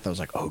of the Sith, I was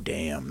like, oh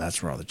damn,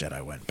 that's where all the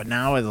Jedi went. But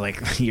now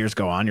as years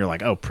go on, you're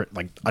like, oh,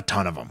 a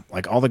ton of them.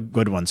 All the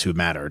good ones who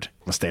mattered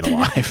stayed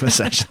alive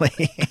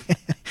essentially.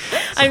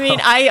 I mean,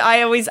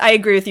 I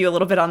agree with you a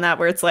little bit on that,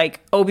 where it's like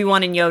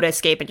Obi-Wan and Yoda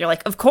escape, and you're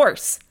like, of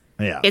course.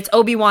 Yeah. It's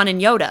Obi-Wan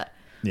and Yoda.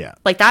 Yeah.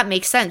 That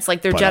makes sense. They're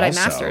Jedi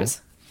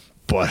Masters.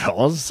 But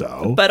also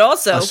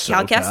Ahsoka,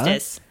 Cal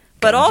Kestis.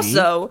 But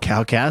also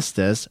Cal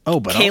Kestis. Oh,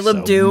 but Caleb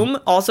also Doom,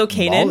 also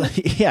Kanan.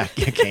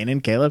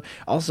 Kanan, Caleb.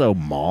 Also,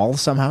 Maul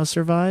somehow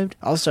survived.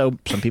 Also,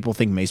 some people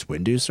think Mace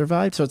Windu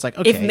survived. So it's like,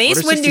 okay, if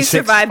Mace Windu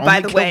survived,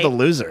 by the way, the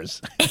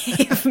losers.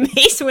 If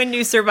Mace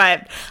Windu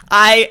survived,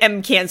 I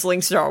am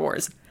canceling Star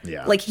Wars.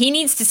 Yeah, he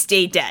needs to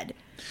stay dead.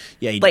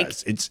 Yeah, he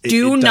does.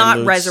 Do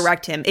not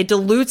resurrect him. It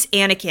dilutes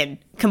Anakin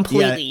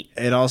completely.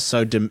 Yeah, it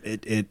also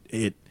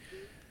it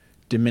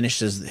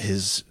diminishes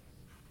his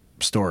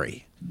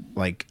story.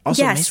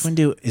 Also, Mace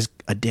Windu is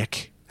a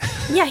dick.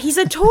 Yeah, he's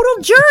a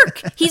total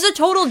jerk. He's a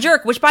total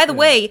jerk, which, by the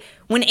way,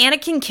 when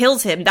Anakin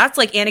kills him, that's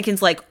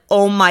Anakin's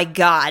oh my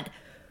God,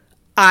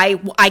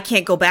 I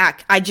can't go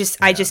back. I just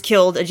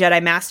killed a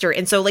Jedi Master.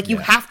 And so, you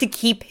have to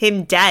keep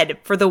him dead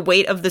for the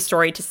weight of the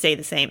story to stay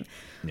the same.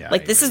 Yeah,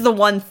 this is the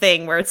one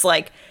thing where it's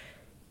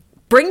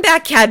bring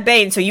back Cad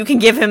Bane so you can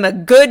give him a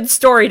good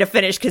story to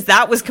finish, because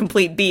that was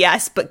complete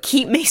BS, but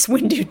keep Mace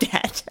Windu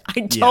dead.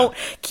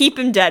 Keep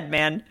him dead,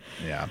 man.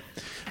 Yeah.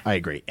 I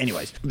agree.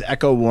 Anyways, the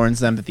Echo warns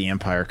them that the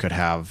Empire could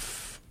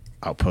have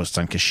outposts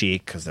on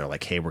Kashyyyk because they're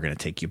like, hey, we're going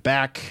to take you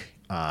back.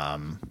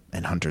 And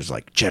Hunter's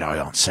like,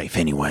 Jedi aren't safe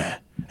anywhere,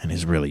 in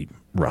his really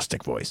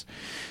rustic voice.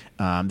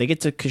 They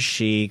get to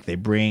Kashyyyk. They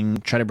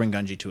try to bring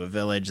Gunji to a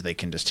village. They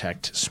can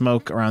detect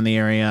smoke around the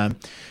area.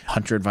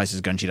 Hunter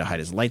advises Gunji to hide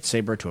his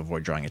lightsaber to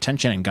avoid drawing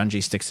attention, and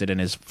Gunji sticks it in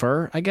his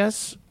fur, I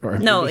guess? Or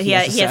no, he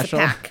has a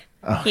pack.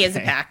 Okay. He has a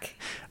pack.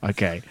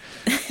 Okay.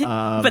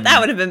 But that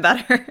would have been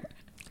better.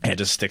 And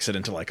just sticks it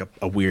into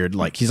a weird,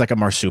 he's like a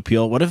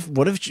marsupial. What if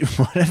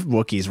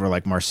Wookiees were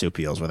like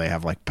marsupials, where they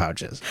have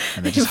pouches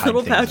and they just hide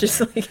little pouches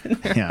in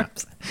their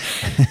arms?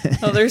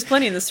 Oh, there's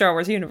plenty in the Star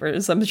Wars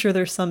universe. I'm sure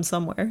there's some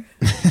somewhere.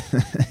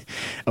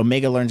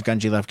 Omega learns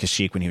Gunji left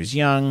Kashyyyk when he was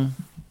young,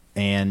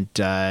 and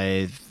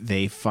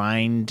they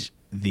find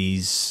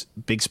these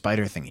big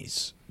spider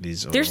thingies.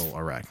 These little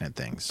arachnid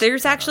things.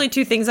 There's actually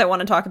two things I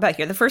want to talk about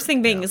here. The first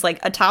thing being is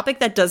a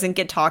topic that doesn't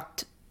get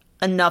talked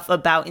enough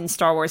about in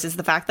Star Wars is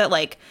the fact that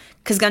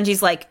because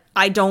Gunji's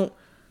I don't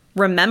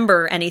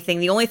remember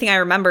anything. The only thing I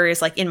remember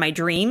is in my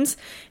dreams.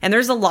 And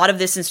there's a lot of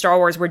this in Star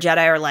Wars where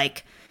Jedi are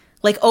like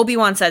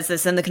Obi-Wan says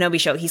this in the Kenobi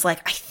show. He's like,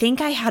 I think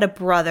I had a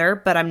brother,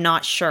 but I'm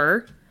not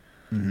sure.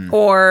 Mm-hmm.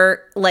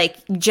 Or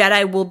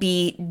Jedi will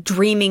be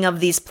dreaming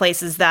of these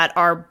places that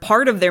are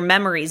part of their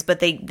memories, but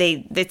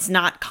it's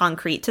not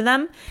concrete to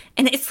them.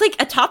 And it's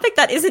a topic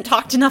that isn't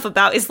talked enough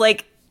about is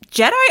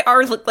Jedi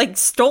are like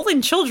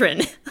stolen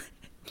children.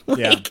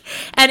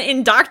 And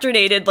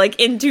indoctrinated like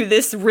into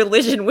this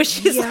religion,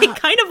 which is like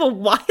kind of a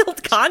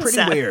wild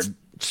concept.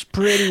 It's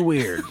pretty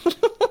weird.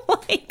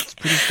 Like, it's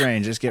pretty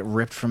strange. Just get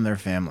ripped from their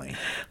family.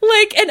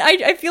 Like, and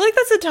I feel like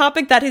that's a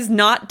topic that is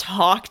not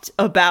talked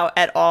about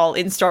at all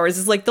in Star Wars.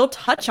 Is like they'll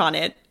touch on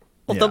it.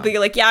 Well, they'll be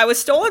like, I was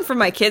stolen from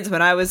my kids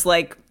when I was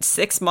like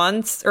 6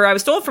 months, or I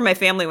was stolen from my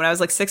family when I was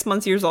like 6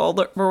 months years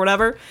old or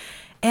whatever.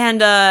 And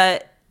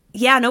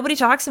nobody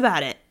talks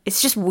about it.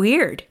 It's just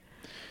weird.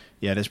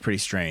 Yeah, it is pretty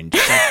strange.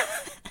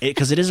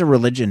 Because it is a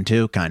religion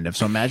too, kind of.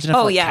 So imagine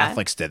if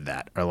Catholics did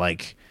that, or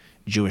like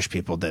Jewish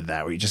people did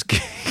that, where you just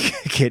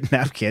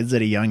kidnap kids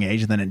at a young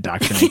age and then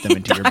indoctrinate them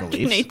into your beliefs.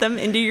 Indoctrinate them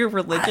into your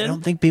religion? I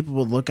don't think people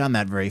would look on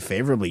that very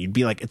favorably. You'd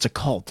be like, it's a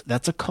cult.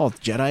 That's a cult.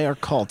 Jedi are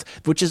cult.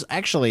 Which is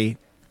actually,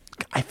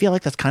 I feel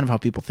like that's kind of how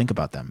people think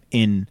about them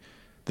in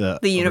the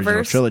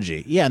universe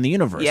trilogy. Yeah, in the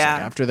universe. Yeah.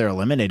 Like after they're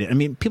eliminated. I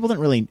mean, people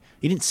you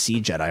didn't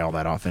see Jedi all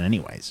that often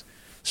anyways.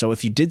 So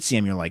if you did see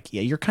him, you're like,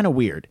 yeah, you're kind of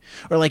weird.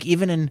 Or like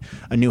even in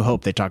A New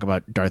Hope, they talk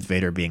about Darth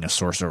Vader being a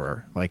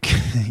sorcerer, like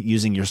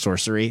using your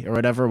sorcery or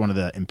whatever. One of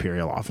the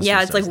Imperial officers.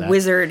 Yeah, it's like that.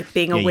 Wizard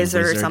being a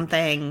wizard or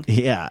something.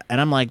 Yeah,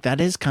 and I'm like,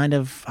 that is kind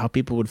of how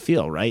people would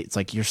feel, right? It's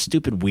like your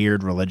stupid,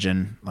 weird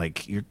religion.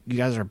 Like you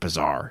guys are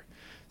bizarre.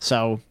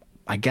 So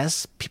I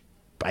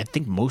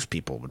think most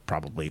people would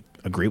probably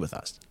agree with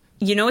us.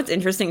 You know what's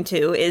interesting,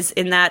 too, is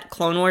in that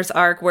Clone Wars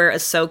arc where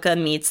Ahsoka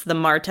meets the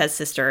Martez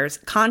sisters,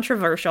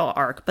 controversial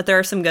arc, but there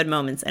are some good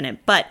moments in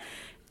it. But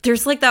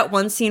there's like that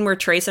one scene where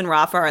Trace and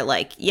Rafa are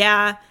like,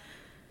 the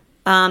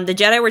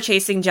Jedi were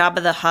chasing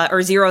Jabba the Hutt,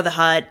 or Zero the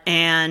Hutt,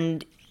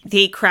 and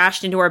they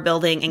crashed into our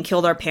building and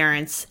killed our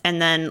parents.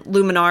 And then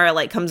Luminara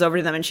like comes over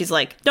to them and she's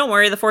like, don't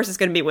worry, the Force is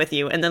going to be with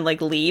you. And then like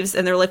leaves,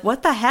 and they're like,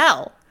 what the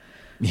hell?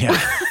 Yeah.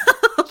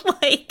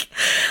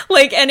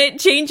 Like, and it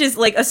changes,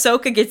 like,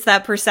 Ahsoka gets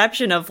that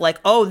perception of, like,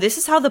 oh, this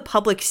is how the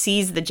public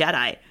sees the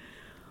Jedi.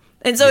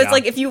 And so it's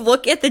like, if you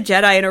look at the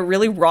Jedi in a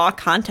really raw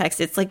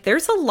context, it's like,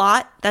 there's a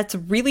lot that's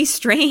really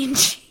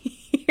strange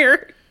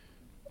here.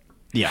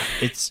 Yeah,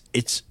 it's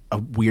a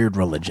weird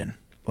religion.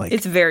 Like,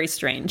 it's very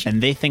strange.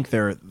 And they think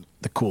they're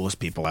the coolest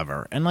people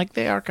ever. And, like,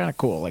 they are kind of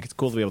cool. Like, it's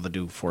cool to be able to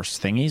do Force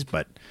thingies,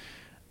 but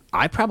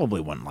I probably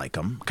wouldn't like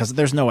them because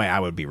there's no way I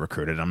would be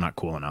recruited. I'm not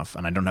cool enough,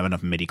 and I don't have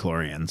enough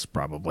midi-chlorians,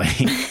 probably.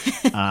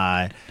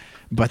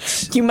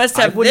 But you must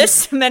have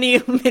this many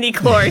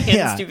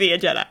midi-chlorians to be a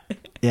Jedi.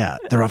 Yeah,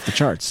 they're off the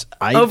charts.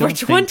 Over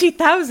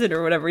 20,000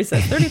 or whatever he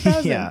said,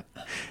 30,000.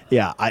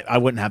 Yeah. I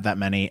wouldn't have that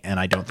many, and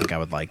I don't think I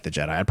would like the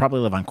Jedi. I'd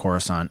probably live on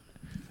Coruscant,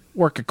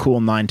 work a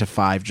cool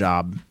 9-to-5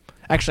 job.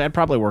 Actually, I'd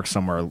probably work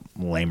somewhere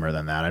lamer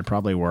than that. I'd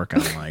probably work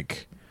on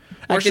like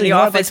work in the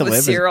office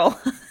with Cyril.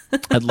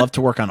 I'd love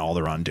to work on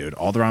Alderaan, dude.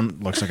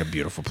 Alderaan looks like a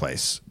beautiful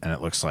place, and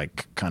it looks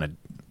like kind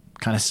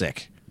of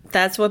sick.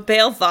 That's what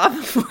Bale thought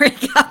before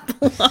he got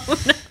blown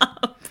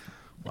up.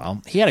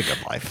 Well, he had a good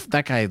life.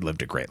 That guy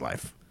lived a great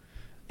life,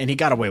 and he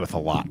got away with a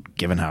lot,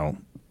 given how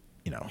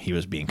he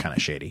was being kind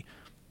of shady.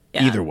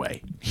 Yeah. Either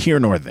way, here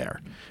nor there,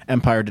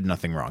 Empire did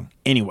nothing wrong.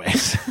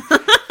 Anyways,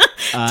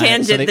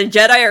 tangent. The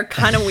Jedi are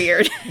kind of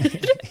weird.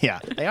 Yeah,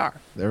 they are.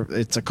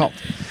 It's a cult.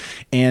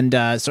 And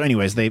so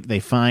anyways, they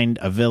find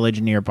a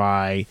village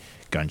nearby.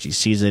 Gungi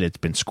sees it. It's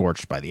been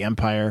scorched by the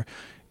Empire.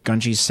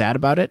 Gungi's sad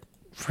about it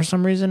for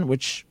some reason,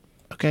 which,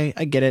 okay,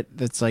 I get it.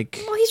 That's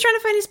like... Well, he's trying to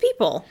find his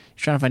people.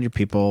 He's trying to find your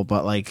people,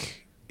 but,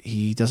 like,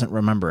 he doesn't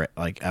remember it,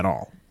 like, at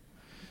all.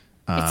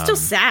 It's still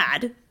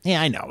sad.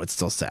 Yeah, I know. It's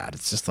still sad.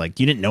 It's just like,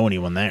 you didn't know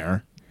anyone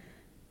there.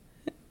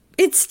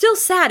 It's still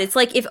sad. It's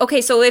like,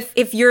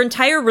 if your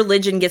entire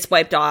religion gets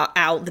wiped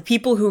out, the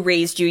people who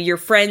raised you, your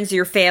friends,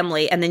 your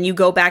family, and then you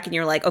go back and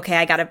you're like, okay,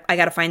 I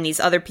gotta find these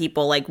other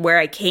people, like where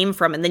I came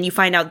from, and then you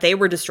find out they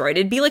were destroyed.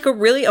 It'd be like a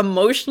really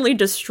emotionally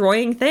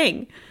destroying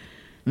thing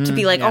to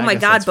be like, oh my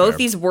God, both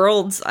these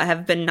worlds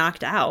have been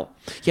knocked out.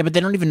 Yeah, but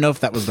they don't even know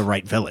if that was the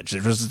right village.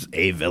 It was just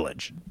a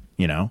village,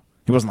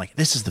 He wasn't like,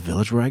 this is the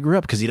village where I grew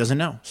up, because he doesn't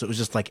know. So it was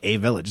just like a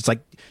village. It's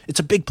like, it's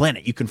a big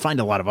planet. You can find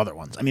a lot of other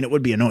ones. I mean, it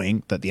would be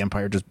annoying that the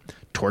Empire just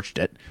torched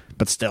it,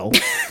 but still,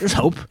 there's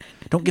hope.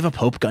 Don't give up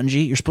hope,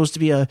 Gungi. You're supposed to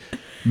be a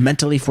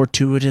mentally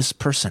fortuitous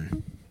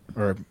person,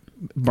 or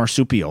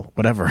marsupial,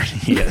 whatever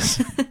he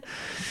is.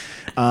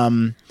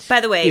 By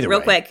the way,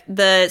 real quick,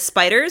 the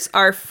spiders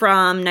are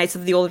from Knights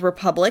of the Old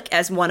Republic,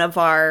 as one of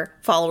our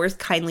followers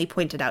kindly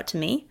pointed out to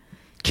me.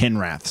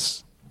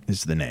 Kinraths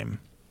is the name.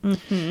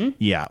 Mm-hmm.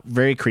 Yeah,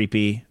 very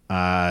creepy.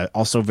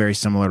 Also very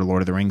similar to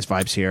Lord of the Rings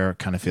vibes here.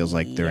 Kind of feels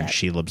like they're in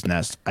Shelob's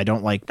Nest. I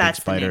don't like big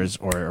spiders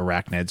or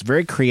arachnids.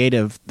 Very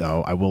creative,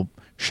 though. I will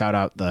shout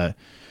out the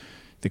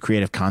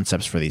creative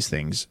concepts for these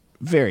things.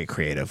 Very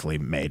creatively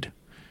made.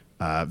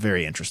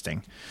 Very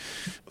interesting.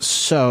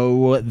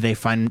 So they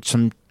find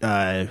some,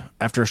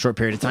 after a short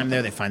period of time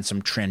there, they find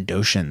some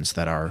Trandoshans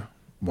that are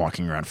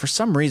walking around. For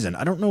some reason,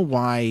 I don't know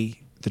why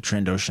the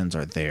Trandoshans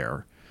are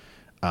there.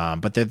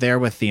 But they're there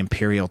with the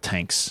Imperial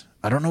tanks.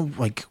 I don't know,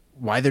 like,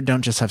 why they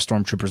don't just have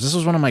stormtroopers. This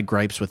was one of my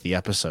gripes with the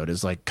episode,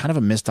 is like kind of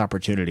a missed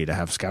opportunity to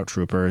have scout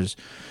troopers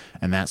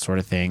and that sort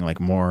of thing, like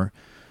more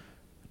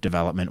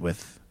development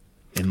with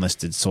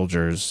enlisted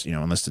soldiers,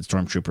 enlisted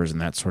stormtroopers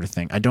and that sort of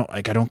thing. I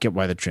don't get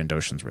why the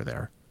Trandoshans were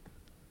there.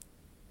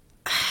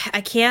 I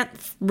can't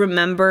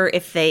remember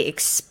if they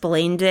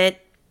explained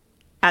it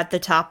at the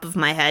top of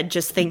my head,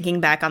 just thinking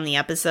back on the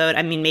episode.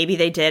 I mean, maybe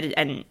they did,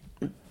 and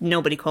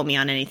nobody quote me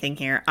on anything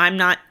here. I'm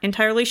not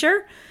entirely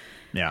sure.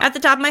 Yeah. At the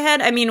top of my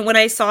head, I mean, when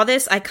I saw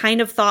this, I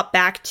kind of thought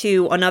back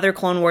to another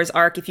Clone Wars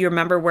arc, if you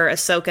remember, where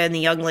Ahsoka and the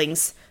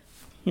younglings,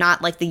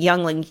 not like the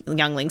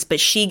younglings, but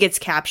she gets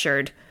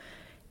captured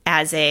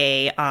as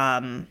a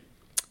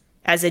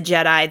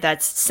Jedi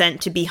that's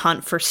sent to be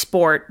hunt for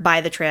sport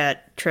by the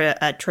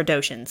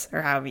Trandoshans,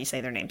 or however you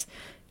say their names.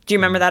 Do you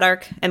remember that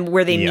arc? And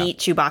where they meet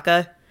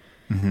Chewbacca?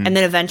 Mm-hmm. And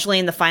then eventually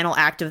in the final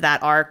act of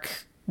that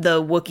arc,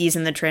 the Wookiees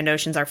and the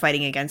Trandoshans are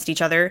fighting against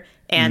each other,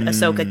 and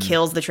Ahsoka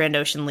kills the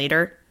Trandoshan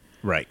leader.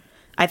 Right.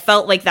 I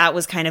felt like that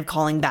was kind of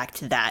calling back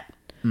to that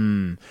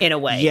in a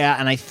way. Yeah,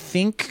 and I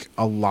think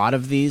a lot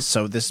of these,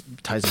 so this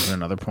ties into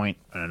another point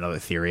and another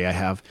theory I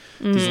have.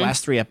 Mm-hmm. These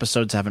last 3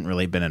 episodes haven't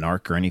really been an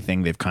arc or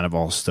anything. They've kind of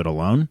all stood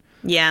alone.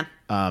 Yeah.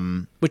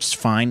 Which is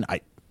fine.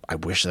 I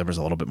wish there was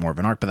a little bit more of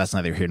an arc, but that's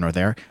neither here nor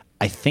there.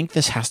 I think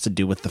this has to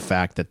do with the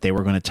fact that they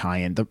were going to tie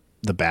in the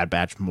Bad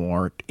Batch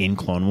more in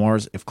Clone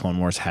Wars if Clone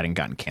Wars hadn't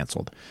gotten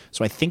canceled.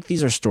 So I think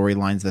these are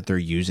storylines that they're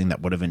using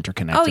that would have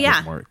interconnected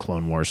with more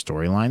Clone Wars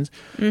storylines.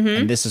 Mm-hmm.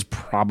 And this is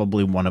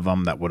probably one of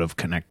them that would have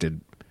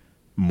connected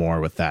more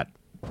with that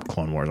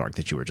Clone Wars arc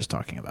that you were just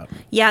talking about.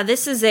 Yeah,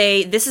 this is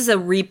a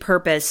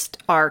repurposed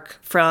arc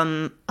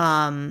from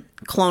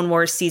Clone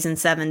Wars Season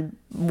 7.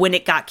 When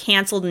it got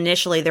canceled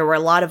initially, there were a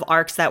lot of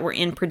arcs that were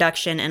in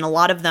production, and a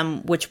lot of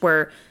them which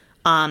were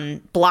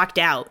blocked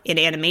out in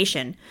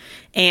animation.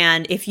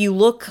 And if you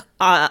look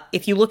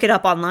it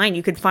up online,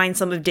 you could find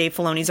some of Dave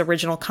Filoni's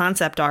original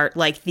concept art,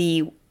 like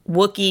the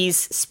Wookiees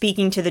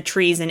speaking to the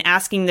trees and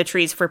asking the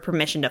trees for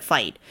permission to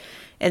fight,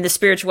 and the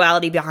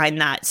spirituality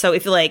behind that. So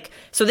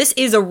so this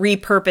is a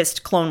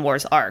repurposed Clone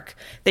Wars arc.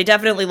 They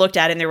definitely looked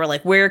at it and they were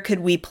like, where could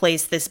we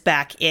place this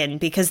back in?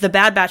 Because the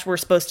Bad Batch were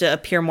supposed to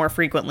appear more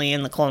frequently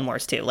in the Clone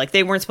Wars too. Like,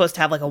 they weren't supposed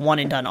to have like a one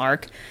and done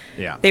arc.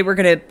 Yeah. They were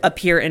going to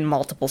appear in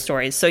multiple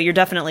stories. So you're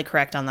definitely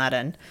correct on that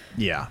end.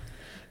 Yeah.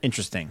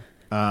 Interesting.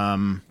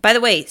 By the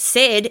way,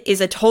 Sid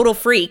is a total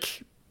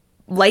freak,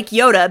 like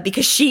Yoda,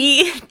 because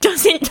she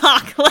doesn't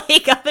talk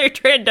like other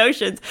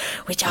Trandoshans,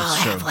 which all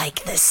have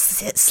like this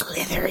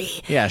slithery.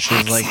 Yeah, she's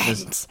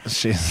accent.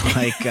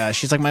 like this.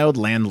 She's like my old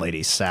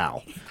landlady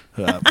Sal,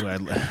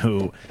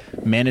 who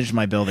managed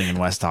my building in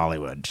West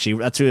Hollywood.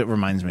 That's who it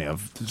reminds me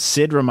of.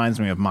 Sid reminds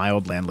me of my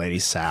old landlady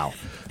Sal,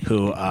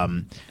 who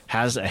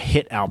has a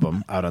hit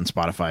album out on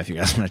Spotify if you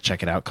guys want to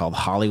check it out, called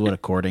Hollywood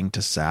According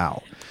to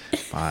Sal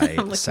by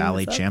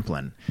Sally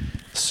Champlin.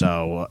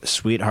 So,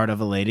 Sweetheart of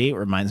a Lady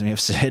reminds me of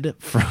Sid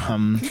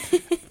from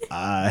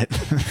Bad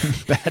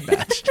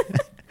Batch.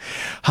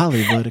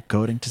 Hollywood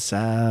According to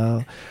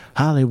Sal.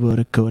 Hollywood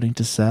According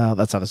to Sal.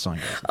 That's how the song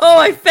goes. Oh,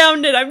 I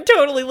found it. I'm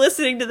totally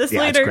listening to this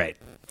later. Yeah, it's great.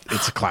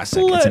 It's a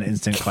classic. It's an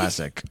instant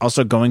classic.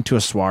 Also, Going to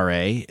a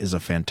Soiree is a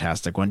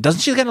fantastic one.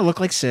 Doesn't she kind of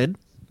look like Sid?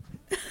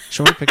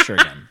 Show her picture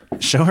again.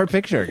 Show her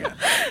picture again.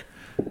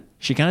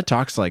 She kind of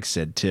talks like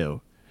Sid,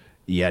 too.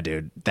 Yeah,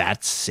 dude.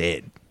 That's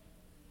Sid.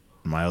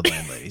 My old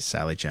landlady,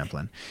 Sally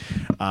Champlin.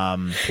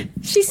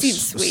 She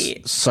seems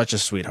sweet. Such a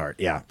sweetheart,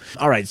 yeah.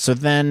 All right, so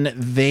then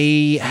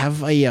they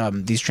have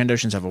these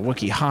Trandoshans have a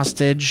Wookiee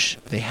hostage.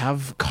 They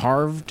have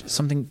carved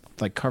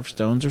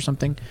stones or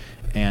something,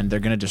 and they're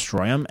going to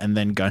destroy them. And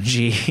then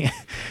Gunji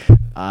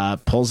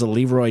pulls a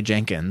Leroy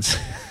Jenkins.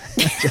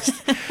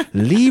 Just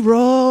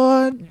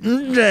Leroy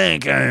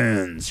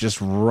Jenkins just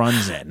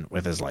runs in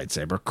with his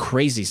lightsaber.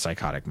 Crazy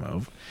psychotic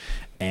move.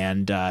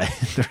 And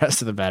the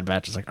rest of the Bad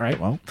Batch is like, all right,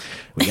 well,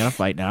 we got to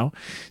fight now.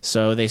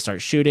 So they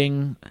start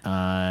shooting.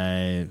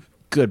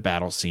 Good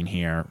battle scene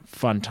here.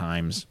 Fun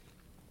times.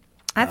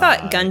 I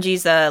thought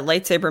Gunji's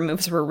lightsaber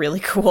moves were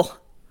really cool.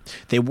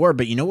 They were,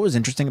 but you know what was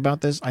interesting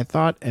about this? I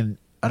thought, and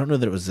I don't know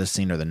that it was this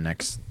scene or the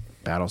next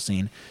battle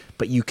scene,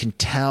 but you can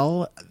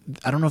tell,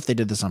 I don't know if they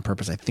did this on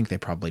purpose. I think they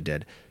probably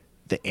did.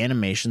 The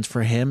animations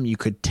for him, you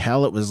could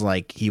tell it was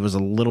like he was a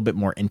little bit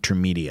more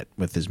intermediate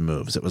with his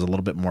moves. It was a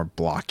little bit more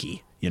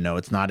blocky.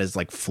 It's not as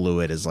like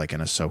fluid as like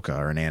an Ahsoka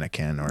or an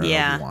Anakin or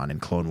an Obi-Wan in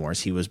Clone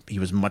Wars. He was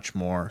much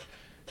more,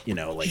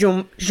 like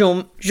zoom, like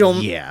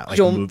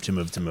zoom. move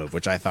to move,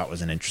 which I thought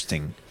was an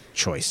interesting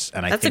choice.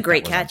 And that's think a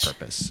great that was catch. On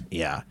purpose.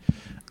 Yeah.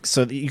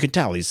 So you could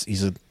tell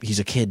he's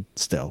a kid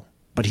still,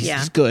 but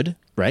he's good,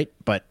 right?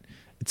 But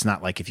it's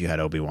not like if you had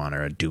Obi-Wan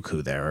or a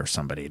Dooku there or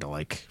somebody to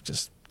like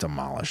just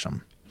demolish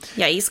him.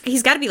 Yeah,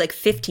 he's got to be like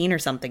 15 or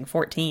something,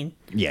 14.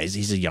 Yeah,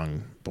 he's a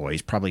young boy.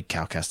 He's probably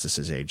Cal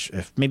Kestis' age.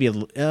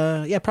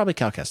 Probably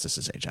Cal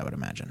Kestis' age, I would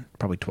imagine.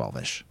 Probably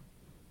 12-ish,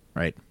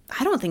 right?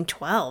 I don't think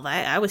 12.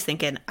 I was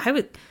thinking,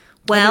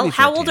 well,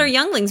 how old are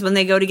younglings when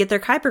they go to get their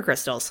Kyber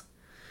crystals?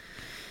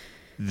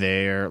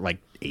 They're like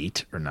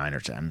 8 or 9 or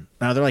 10.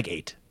 No, they're like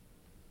 8.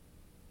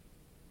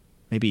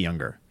 Maybe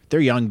younger. They're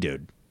young,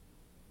 dude.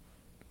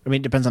 I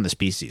mean, it depends on the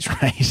species,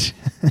 right?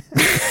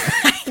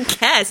 I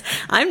guess. guess.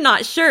 I'm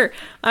not sure.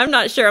 I'm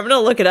gonna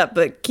look it up,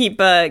 but keep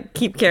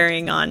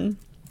carrying on.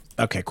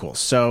 Okay, cool.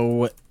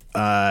 So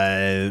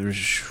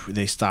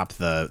they stop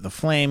the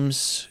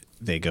flames.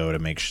 They go to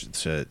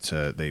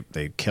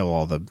they kill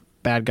all the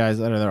bad guys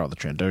that are there, all the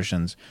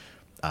Trandoshans.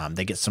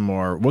 They get some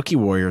more Wookiee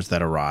warriors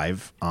that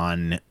arrive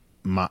on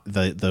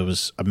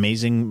those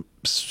amazing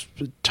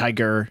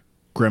tiger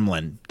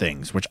gremlin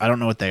things, which I don't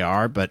know what they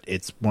are, but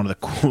it's one of the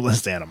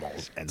coolest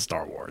animals in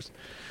Star Wars.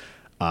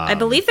 I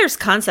believe there's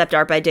concept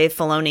art by Dave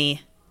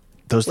Filoni.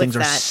 Those things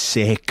are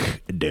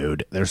sick,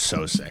 dude. They're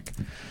so sick.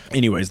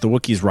 Anyways, the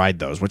Wookiees ride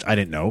those, which I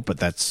didn't know, but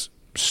that's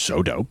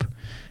so dope.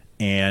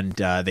 And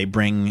they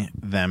bring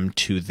them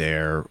to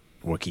their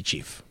Wookiee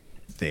chief.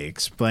 They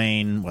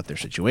explain what their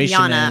situation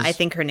Yana, is. I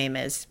think her name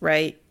is,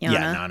 right?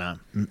 Yana.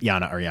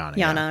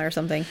 Yana or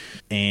something.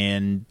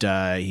 And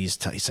he's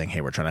saying,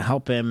 hey, we're trying to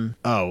help him.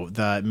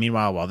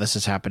 Meanwhile, while this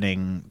is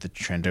happening, the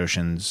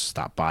Trandoshans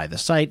stop by the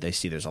site. They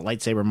see there's a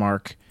lightsaber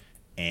mark,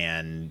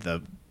 and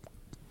they're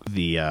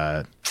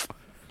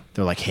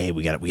like, hey,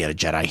 we got a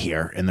Jedi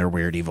here, in their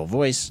weird evil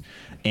voice.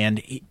 And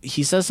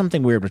he says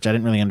something weird, which I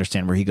didn't really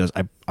understand, where he goes,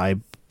 I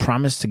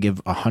promise to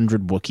give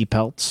 100 Wookiee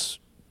pelts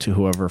to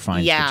whoever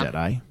finds the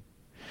Jedi.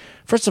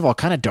 First of all,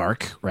 kind of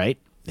dark, right?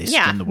 They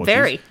skin the Wookiees.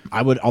 Very.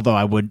 Although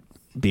I would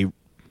be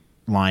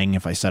lying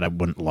if I said I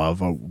wouldn't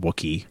love a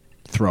Wookiee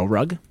throw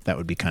rug. That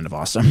would be kind of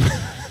awesome.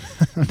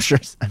 I'm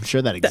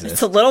sure that exists.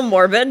 It's a little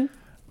morbid.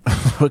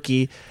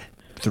 Wookiee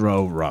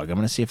throw rug. I'm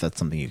going to see if that's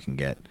something you can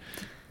get.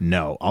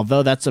 No,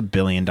 although that's a $1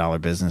 billion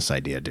business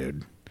idea,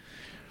 dude.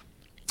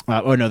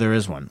 No, there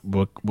is one.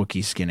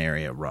 Wookiee skin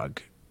area rug.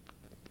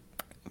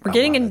 We're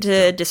getting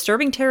into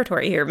disturbing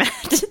territory here,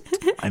 Matt.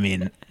 I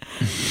mean,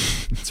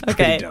 it's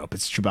pretty dope.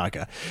 It's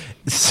Chewbacca.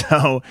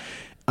 So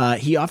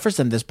he offers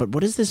them this, but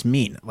what does this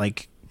mean?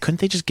 Like, couldn't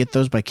they just get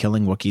those by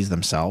killing Wookiees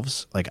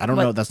themselves? Like, I don't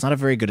know. That's not a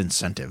very good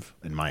incentive,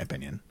 in my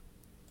opinion.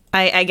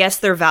 I guess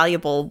they're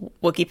valuable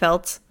Wookiee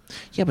pelts.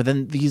 Yeah, but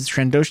then these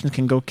Trandoshans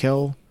can go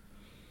kill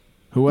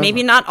whoever.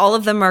 Maybe not all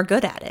of them are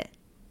good at it.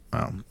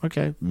 Oh,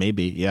 okay.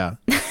 Maybe, yeah.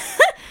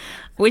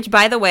 Which,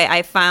 by the way,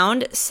 I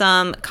found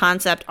some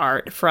concept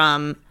art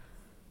from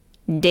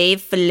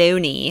Dave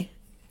Filoni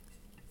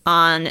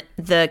on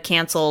the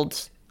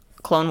canceled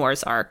Clone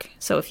Wars arc.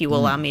 So if you will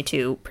allow me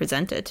to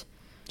present it.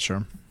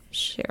 Sure.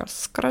 Share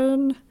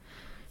screen.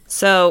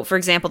 So, for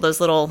example, those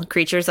little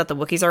creatures that the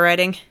Wookiees are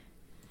riding.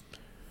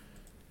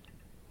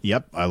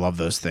 Yep, I love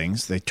those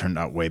things. They turned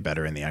out way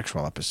better in the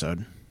actual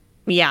episode.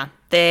 Yeah,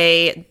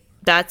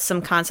 that's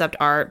some concept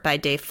art by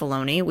Dave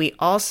Filoni. We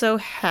also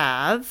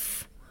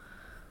have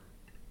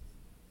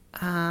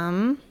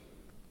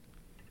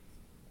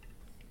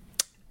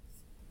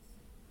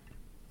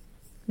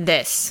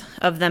this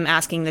of them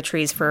asking the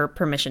trees for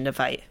permission to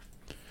fight.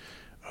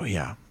 Oh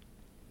yeah.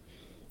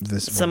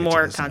 Some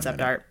more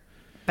concept art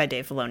by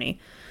Dave Filoni.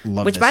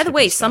 Which, by the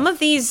way, some of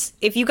these,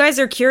 if you guys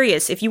are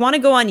curious, if you want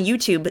to go on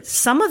YouTube,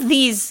 some of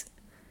these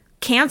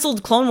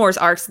canceled Clone Wars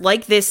arcs,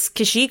 like this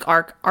Kashyyyk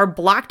arc, are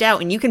blocked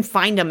out, and you can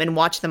find them and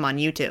watch them on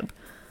YouTube.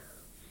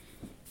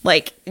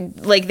 Like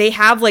they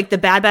have, like, the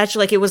Bad Batch,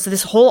 like, it was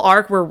this whole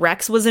arc where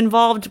Rex was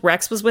involved.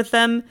 Rex was with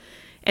them,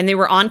 and they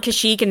were on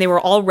Kashyyyk, and they were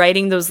all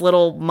riding those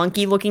little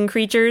monkey-looking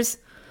creatures.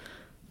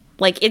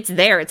 Like, it's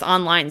there. It's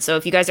online. So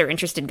if you guys are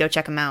interested, go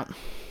check them out.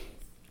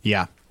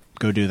 Yeah,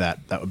 go do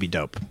that. That would be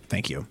dope.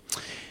 Thank you.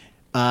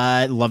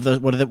 I love those.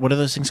 What are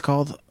those things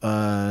called?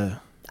 I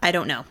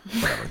don't know.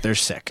 Whatever. They're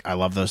sick. I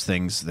love those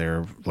things. They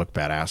look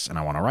badass, and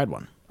I want to ride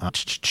one.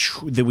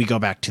 Then we go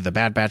back to the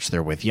Bad Batch.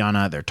 They're with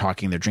Yana. They're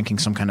talking. They're drinking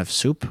some kind of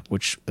soup,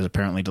 which is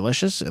apparently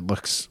delicious. It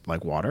looks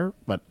like water,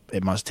 but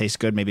it must taste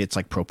good. Maybe it's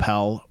like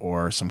Propel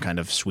or some kind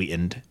of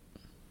sweetened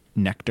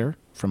nectar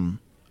from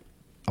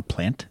a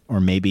plant,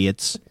 or maybe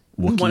it's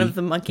Wookiee one of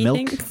the monkey milk.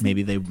 things.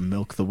 Maybe they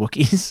milk the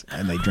Wookiees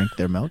and they drink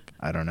their milk.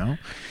 I don't know.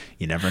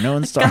 You never know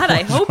in Star Wars. God,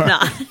 I hope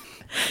not.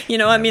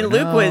 I mean,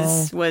 Luke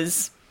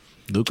was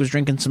Luke was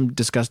drinking some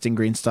disgusting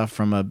green stuff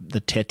from the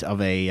tit of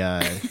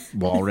a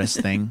walrus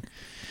thing.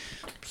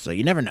 So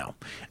you never know.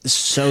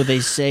 So they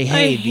say,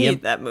 hey, I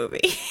hate that movie.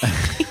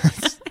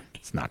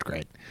 It's not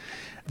great.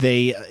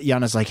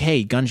 Yana's like,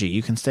 hey, Gunji,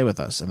 you can stay with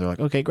us. And they're like,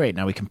 okay, great.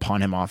 Now we can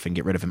pawn him off and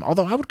get rid of him.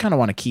 Although I would kind of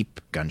want to keep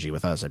Gunji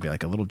with us. I'd be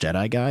like a little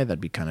Jedi guy. That'd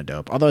be kind of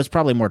dope. Although it's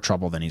probably more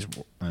trouble than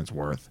it's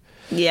worth.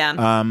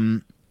 Yeah.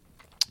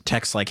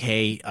 Text like,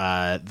 hey,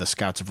 the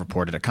scouts have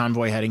reported a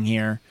convoy heading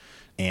here.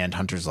 And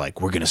Hunter's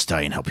like, we're going to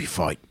stay and help you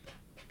fight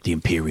the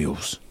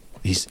Imperials.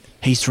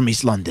 He's from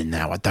East London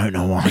now. I don't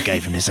know why I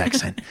gave him this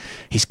accent.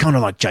 He's kind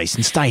of like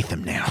Jason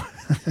Statham now.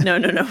 No,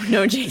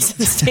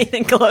 Jason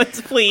Statham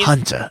clothes, please.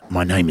 Hunter,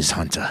 my name is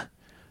Hunter.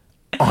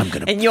 I'm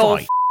going to fight. And you're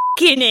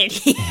f***ing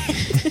idiot.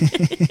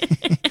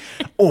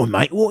 Oh,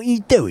 mate, what are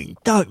you doing?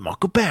 Don't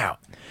muck about.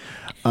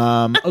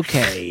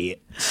 Okay,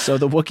 so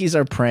the Wookiees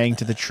are praying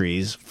to the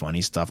trees.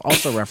 Funny stuff.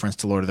 Also reference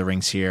to Lord of the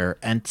Rings here.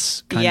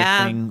 Ents kind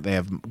of thing. They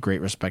have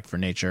great respect for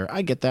nature.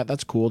 I get that.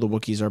 That's cool. The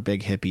Wookiees are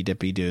big, hippy,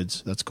 dippy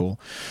dudes. That's cool.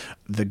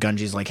 The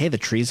Gunji's like, hey, the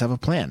trees have a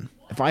plan.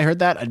 If I heard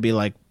that, I'd be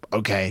like,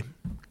 okay,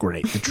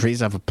 great. The trees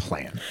have a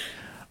plan.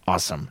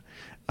 awesome.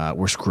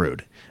 We're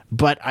screwed.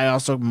 But I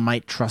also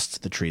might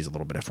trust the trees a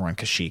little bit if we're on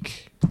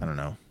Kashyyyk. I don't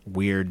know.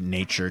 Weird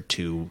nature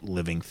to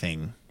living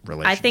thing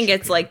relationship. I think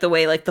it's here. like the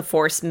way like the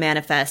Force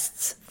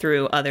manifests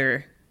through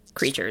other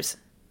creatures.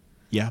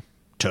 Yeah,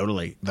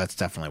 totally. That's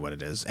definitely what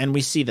it is. And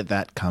we see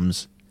that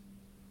comes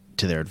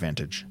to their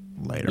advantage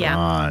later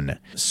on.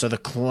 So the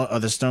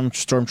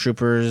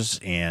stormtroopers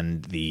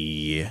and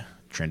the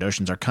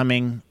Trandoshans are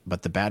coming,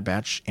 but the Bad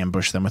Batch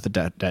ambush them with a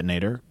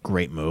detonator.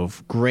 Great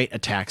move. Great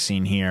attack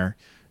scene here.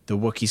 The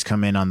Wookiees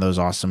come in on those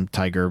awesome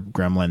tiger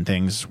gremlin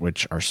things,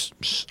 which are,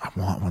 I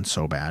want one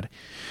so bad.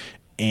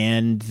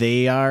 And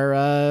they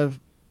are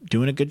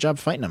doing a good job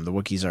fighting them. The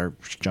Wookiees are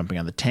jumping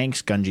on the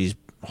tanks. Gunji's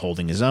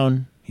holding his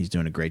own. He's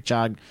doing a great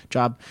job.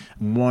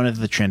 One of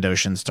the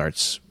Trandoshans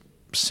starts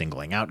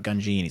singling out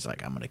Gunji, and he's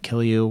like, I'm going to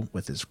kill you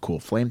with his cool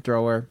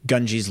flamethrower.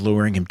 Gunji's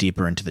luring him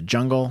deeper into the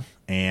jungle,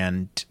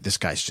 and this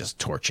guy's just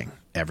torching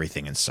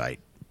everything in sight,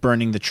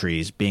 burning the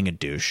trees, being a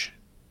douche.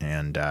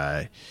 And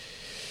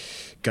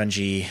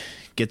Gunji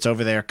gets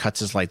over there, cuts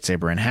his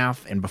lightsaber in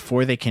half, and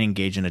before they can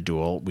engage in a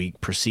duel, we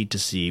proceed to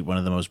see one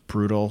of the most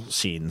brutal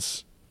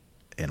scenes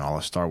in all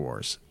of Star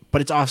Wars.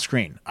 But it's off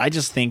screen. I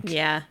just think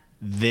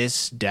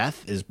this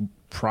death is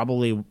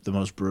probably the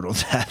most brutal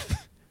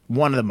death.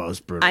 One of the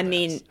most brutal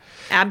deaths.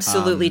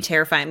 Absolutely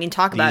terrifying. I mean,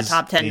 talk about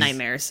top 10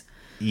 nightmares.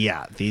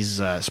 Yeah,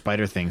 these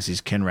spider things, these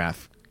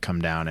Kinrath,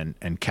 come down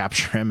and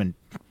capture him and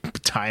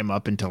tie him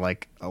up into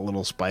like a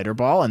little spider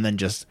ball and then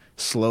just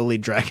slowly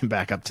drag him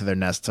back up to their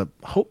nest to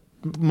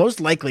most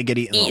likely get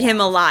eaten alive. Eat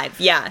him alive,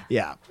 yeah.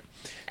 Yeah.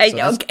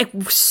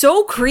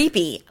 So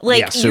creepy.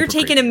 Like, you're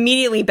taken creepy.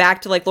 Immediately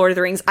back to like Lord of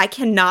the Rings. I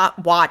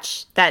cannot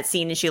watch that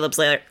scene in Shelob's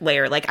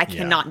lair. Like, I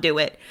cannot do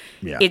it.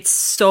 Yeah. It's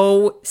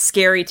so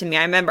scary to me.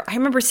 I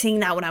remember seeing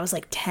that when I was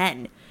like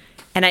 10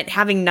 and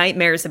having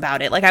nightmares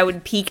about it. Like, I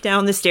would peek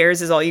down the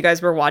stairs as all you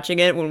guys were watching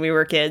it when we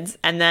were kids,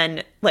 and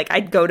then like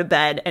I'd go to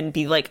bed and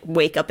be like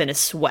wake up in a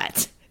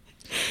sweat.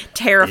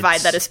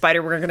 Terrified that a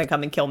spider were going to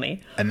come and kill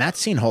me. And that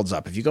scene holds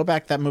up. If you go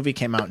back, that movie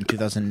came out in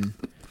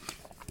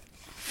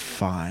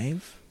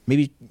 2005.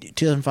 Maybe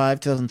 2005,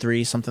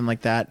 2003, something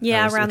like that.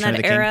 Yeah, around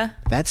that era.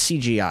 That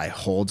CGI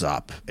holds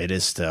up. It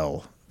is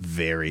still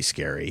very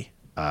scary.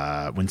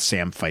 When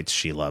Sam fights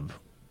Shelob,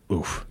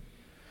 oof.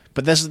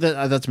 But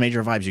that's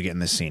major vibes you get in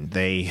this scene.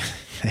 They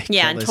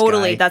and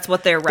totally, guy. That's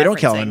what they're referencing. They don't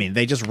kill him. I mean,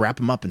 they just wrap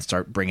him up and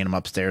start bringing him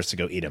upstairs to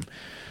go eat him.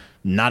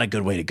 Not a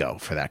good way to go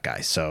for that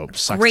guy. So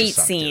sucks great to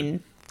suck, scene.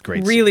 Dude.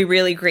 Great really, scene.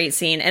 really great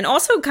scene. And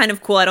also kind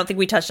of cool. I don't think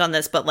we touched on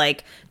this, but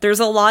like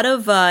there's a lot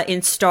of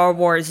in Star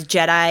Wars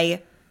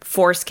Jedi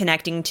Force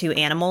connecting to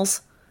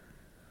animals.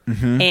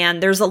 Mm-hmm.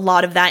 And there's a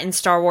lot of that in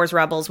Star Wars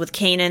Rebels with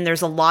Kanan.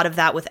 There's a lot of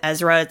that with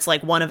Ezra. It's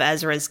like one of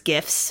Ezra's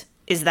gifts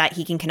is that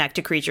he can connect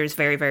to creatures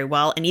very, very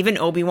well. And even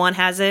Obi-Wan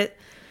has it.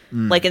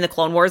 Like in the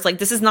Clone Wars, like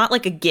this is not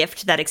like a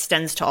gift that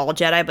extends to all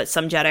Jedi, but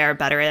some Jedi are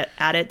better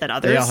at it than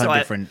others. They all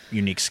have different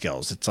unique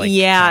skills. It's like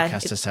Cal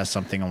Kestis has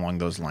something along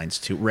those lines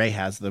too. Rey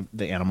has the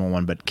animal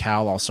one, but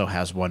Cal also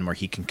has one where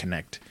he can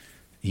connect.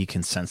 He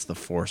can sense the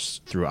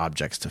Force through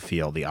objects to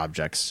feel the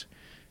object's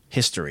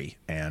history,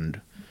 and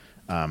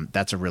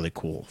that's a really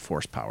cool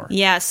Force power.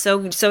 Yeah,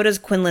 so does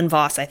Quinlan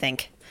Vos, I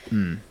think.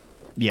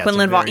 Yeah,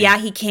 Quinlan Vos. Yeah,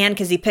 he can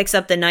because he picks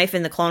up the knife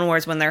in the Clone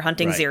Wars when they're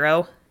hunting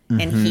Zero,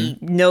 and he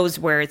knows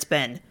where it's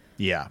been.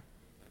 Yeah,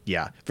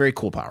 very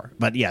cool power.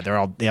 But yeah,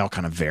 they all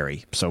kind of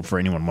vary. So for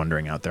anyone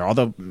wondering out there,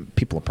 although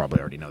people probably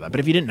already know that, but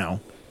if you didn't know,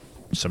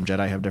 some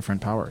Jedi have different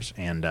powers,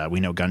 and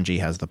we know Gunji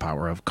has the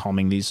power of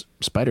calming these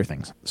spider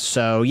things.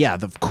 So yeah,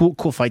 the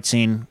cool fight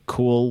scene,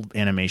 cool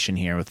animation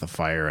here with the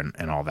fire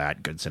and all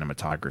that, good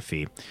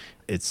cinematography.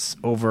 It's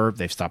over.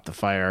 They've stopped the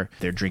fire.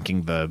 They're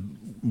drinking the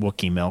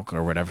Wookiee milk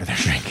or whatever they're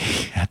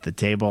drinking at the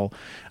table.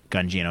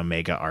 Gunji and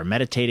Omega are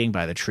meditating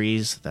by the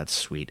trees. That's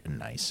sweet and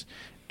nice.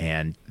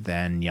 And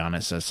then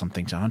Yana says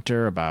something to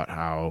Hunter about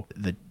how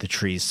the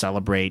trees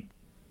celebrate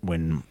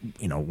when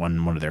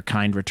one of their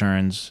kind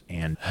returns,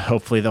 and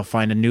hopefully they'll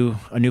find a new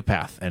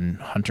path. And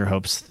Hunter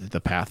hopes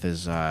the path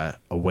is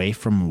away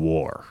from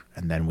war.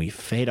 And then we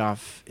fade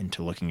off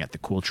into looking at the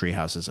cool tree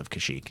houses of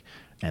Kashyyyk,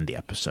 and the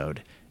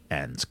episode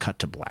ends. Cut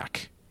to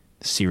black.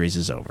 The series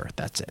is over.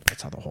 That's it.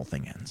 That's how the whole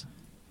thing ends.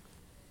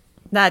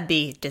 That'd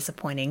be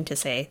disappointing, to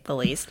say the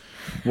least.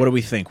 What do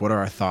we think? What are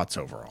our thoughts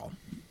overall?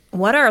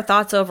 What are our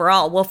thoughts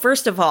overall? Well,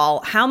 first of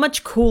all, how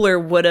much cooler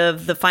would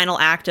have the final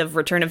act of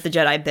Return of the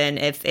Jedi been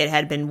if it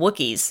had been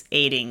Wookiees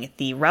aiding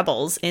the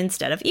rebels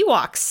instead of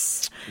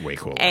Ewoks? Way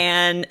cooler.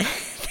 And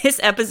this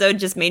episode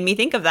just made me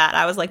think of that.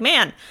 I was like,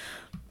 man,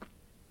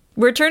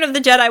 Return of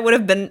the Jedi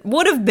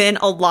would have been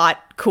a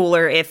lot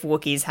cooler if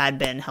Wookiees had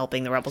been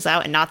helping the rebels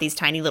out and not these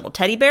tiny little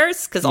teddy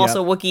bears, because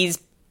also Wookiees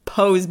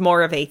pose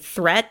more of a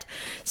threat.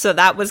 So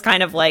that was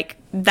kind of like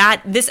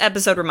that. This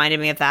episode reminded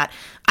me of that.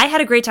 I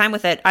had a great time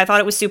with it. I thought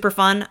it was super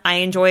fun. I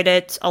enjoyed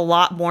it a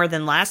lot more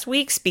than last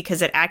week's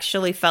because it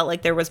actually felt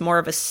like there was more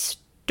of a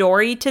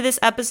story to this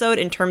episode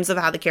in terms of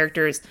how the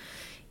characters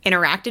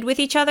interacted with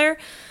each other.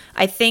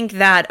 I think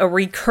that a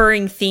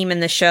recurring theme in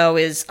the show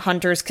is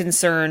Hunter's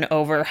concern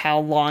over how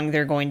long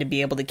they're going to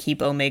be able to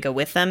keep Omega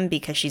with them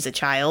because she's a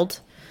child.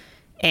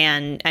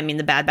 And, I mean,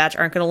 the Bad Batch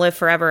aren't going to live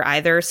forever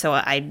either, so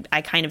I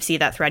kind of see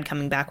that thread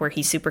coming back where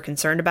he's super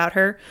concerned about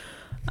her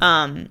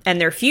and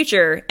their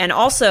future. And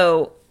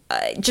also,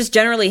 just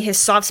generally his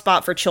soft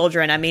spot for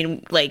children. I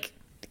mean, like,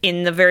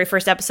 in the very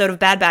first episode of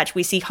Bad Batch,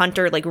 we see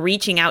Hunter, like,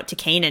 reaching out to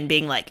Kanan,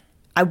 being like,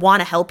 I want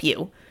to help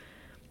you.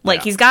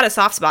 Like, he's got a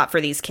soft spot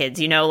for these kids,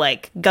 you know,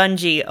 like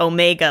Gungi,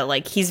 Omega,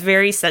 like, he's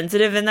very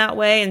sensitive in that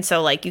way. And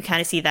so, like, you kind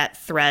of see that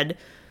thread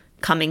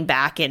coming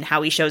back in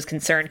how he shows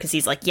concern because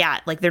he's like, yeah,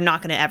 like, they're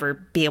not going to ever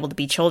be able to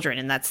be children.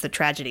 And that's the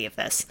tragedy of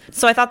this.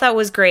 So I thought that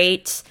was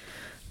great.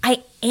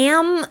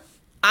 While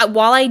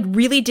I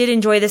really did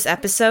enjoy this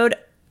episode,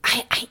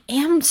 I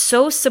am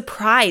so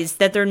surprised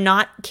that they're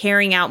not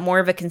carrying out more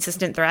of a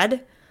consistent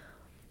thread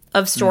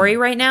of story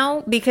right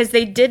now, because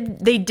they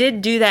did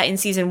do that in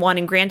season 1,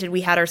 and granted we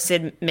had our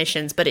Sid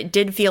missions, but it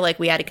did feel like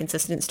we had a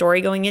consistent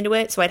story going into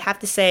it. So I'd have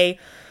to say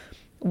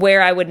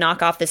where I would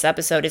knock off this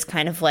episode is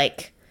kind of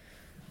like,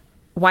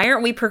 why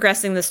aren't we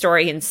progressing the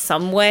story in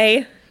some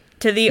way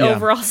to the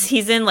overall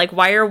season? Like,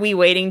 why are we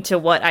waiting to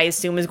what I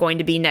assume is going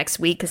to be next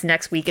week, because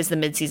next week is the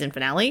mid-season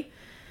finale?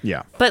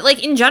 Yeah. But,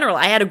 like, in general,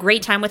 I had a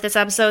great time with this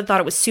episode,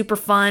 thought it was super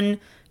fun.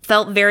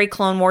 Felt very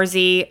Clone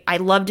Wars-y. I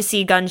love to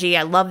see Gungi.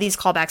 I love these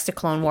callbacks to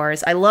Clone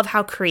Wars. I love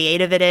how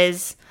creative it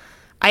is.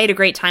 I had a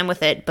great time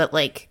with it, but,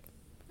 like,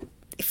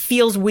 it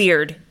feels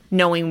weird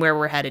knowing where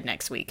we're headed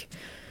next week.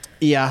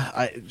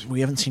 Yeah, we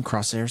haven't seen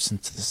Crosshair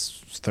since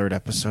this third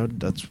episode.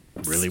 That's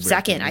really weird.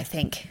 Second, I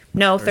think.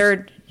 No,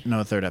 third.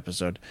 No, third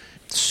episode.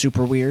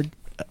 Super weird.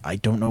 I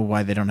don't know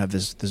why they don't have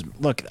this.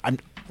 Look, I'm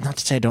not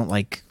to say I don't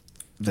like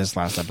this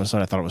last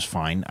episode. I thought it was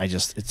fine.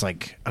 It's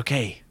like,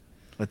 okay,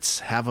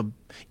 let's have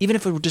even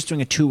if we were just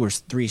doing a 2 or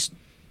 3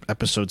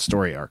 episode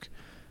story arc,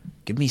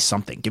 give me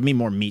something. Give me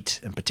more meat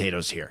and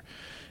potatoes here.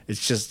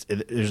 It's just,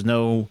 there's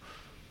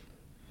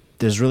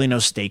really no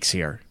stakes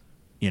here.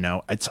 You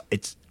know,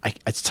 it's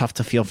tough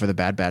to feel for the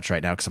Bad Batch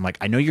right now, because I'm like,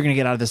 I know you're going to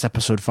get out of this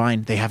episode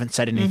fine. They haven't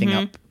set anything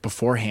up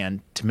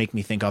beforehand to make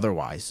me think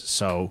otherwise.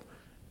 So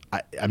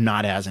I'm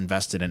not as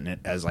invested in it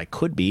as I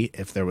could be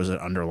if there was an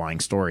underlying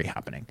story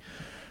happening.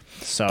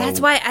 So that's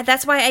why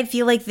I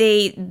feel like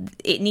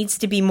it needs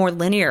to be more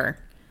linear.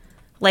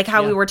 Like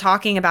how we were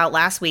talking about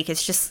last week.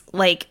 It's just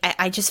like,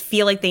 I just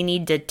feel like they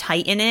need to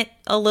tighten it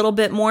a little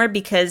bit more,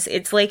 because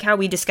it's like how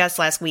we discussed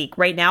last week.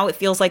 Right now, it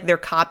feels like they're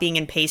copying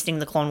and pasting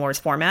the Clone Wars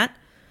format.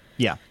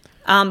 Yeah.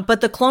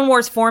 But the Clone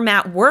Wars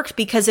format worked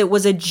because it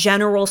was a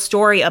general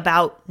story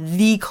about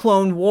the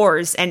Clone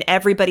Wars and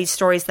everybody's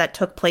stories that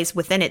took place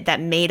within it that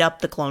made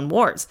up the Clone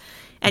Wars.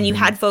 And you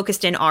had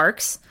focused in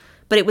arcs,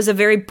 but it was a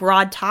very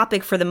broad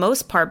topic for the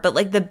most part. But,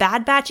 like, the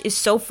Bad Batch is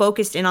so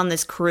focused in on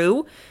this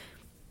crew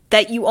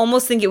that you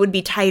almost think it would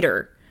be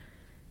tighter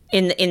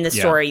in the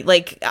story.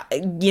 Like,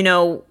 you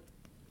know,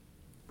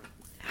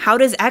 how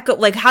does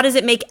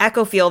it make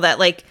Echo feel that,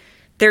 like,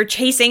 they're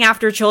chasing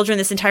after children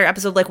this entire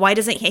episode? Like, why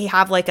doesn't he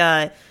have, like,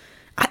 I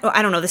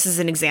don't know, this is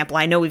an example.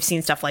 I know we've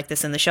seen stuff like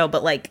this in the show,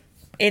 but, like,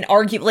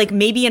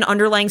 maybe an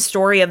underlying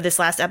story of this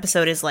last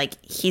episode is,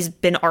 like, he's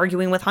been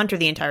arguing with Hunter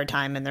the entire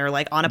time, and they're,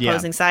 like, on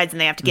opposing sides,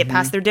 and they have to get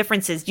past their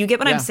differences. Do you get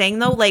what I'm saying,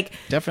 though? Like,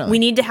 definitely. We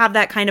need to have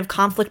that kind of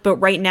conflict, but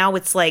right now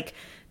it's, like,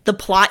 the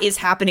plot is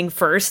happening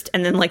first,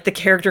 and then, like, the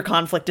character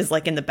conflict is,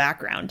 like, in the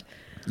background.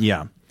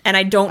 Yeah. And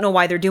I don't know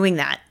why they're doing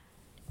that.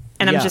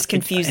 And I'm just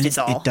confused is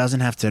all. It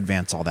doesn't have to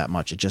advance all that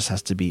much. It just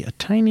has to be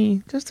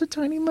just a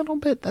tiny little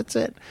bit. That's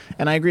it.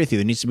 And I agree with you.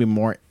 There needs to be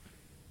more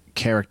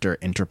character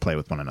interplay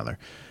with one another.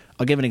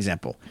 I'll give an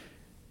example.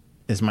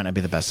 This might not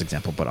be the best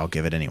example, but I'll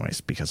give it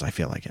anyways because I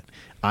feel like it.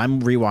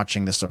 I'm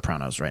rewatching The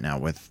Sopranos right now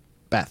with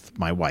Beth,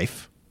 my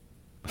wife,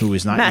 who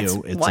is not Matt's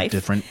you. It's wife.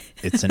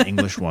 It's an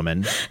English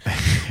woman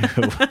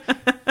who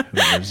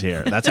lives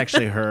here. That's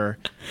actually her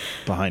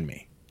behind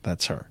me.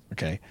 That's her.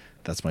 Okay.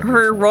 That's my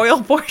her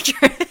royal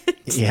portrait.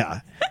 Yeah.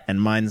 And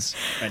mine's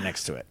right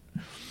next to it.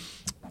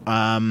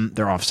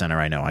 They're off center.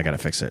 I know. I got to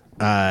fix it.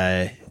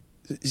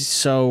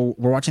 So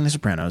we're watching The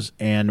Sopranos,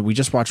 and we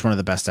just watched one of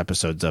the best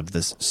episodes of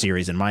this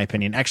series, in my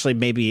opinion. Actually,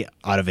 maybe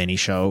out of any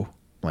show,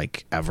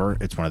 like, ever.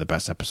 It's one of the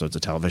best episodes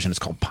of television. It's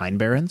called Pine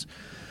Barrens.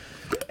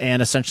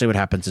 And essentially what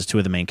happens is two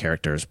of the main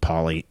characters,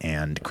 Polly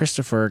and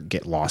Christopher,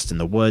 get lost in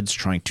the woods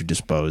trying to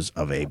dispose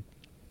of a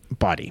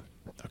body.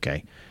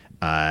 Okay.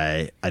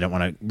 I don't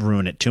want to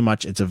ruin it too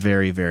much. It's a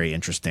very, very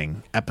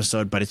interesting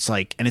episode, but it's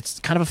like, and it's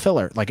kind of a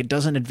filler. Like, it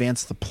doesn't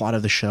advance the plot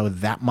of the show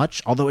that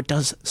much, although it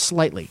does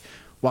slightly.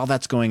 While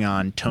that's going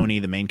on, Tony,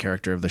 the main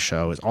character of the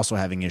show, is also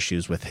having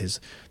issues with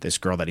this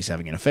girl that he's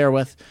having an affair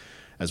with,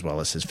 as well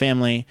as his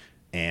family.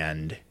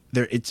 And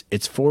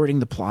it's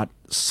forwarding the plot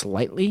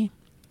slightly,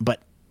 but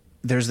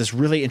there's this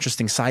really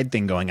interesting side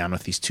thing going on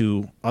with these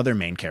two other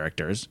main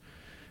characters,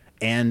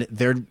 and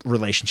their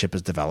relationship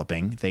is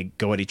developing. They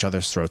go at each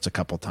other's throats a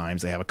couple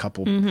times. They have a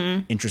couple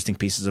interesting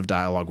pieces of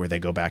dialogue where they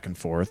go back and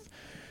forth.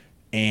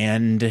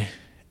 And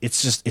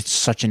it's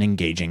such an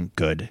engaging,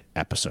 good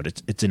episode.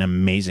 It's an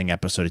amazing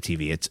episode of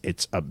TV.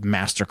 It's a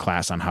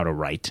masterclass on how to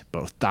write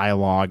both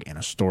dialogue and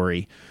a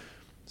story.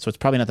 So it's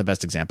probably not the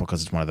best example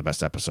because it's one of the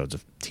best episodes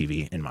of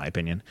TV in my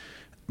opinion.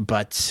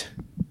 But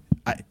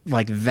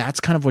that's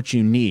kind of what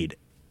you need,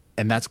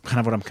 and that's kind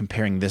of what I'm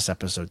comparing this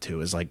episode to.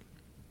 Is like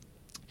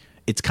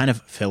it's kind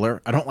of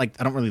filler. I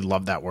don't really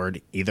love that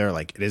word either.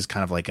 Like it is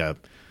kind of like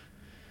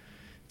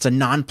it's a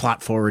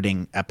non-plot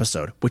forwarding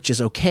episode, which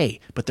is okay,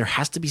 but there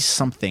has to be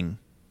something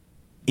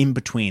in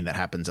between that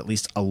happens at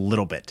least a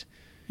little bit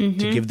to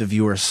give the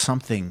viewer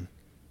something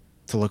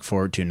to look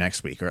forward to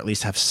next week, or at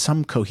least have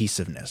some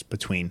cohesiveness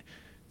between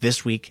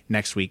this week,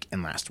 next week,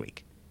 and last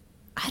week.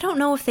 I don't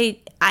know if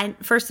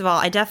first of all,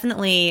 I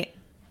definitely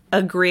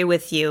agree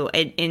with you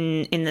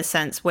in the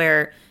sense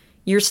where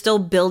you're still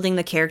building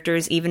the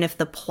characters even if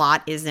the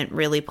plot isn't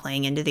really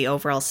playing into the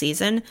overall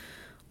season.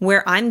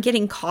 Where I'm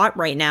getting caught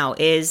right now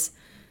is,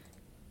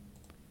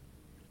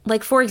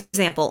 like, for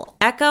example,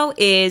 Echo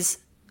is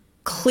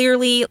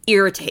clearly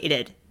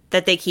irritated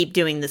that they keep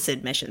doing the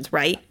Sid missions,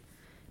 right?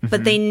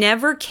 But they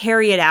never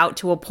carry it out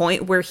to a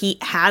point where he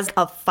has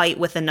a fight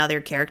with another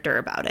character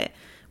about it.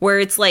 Where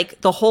it's like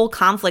the whole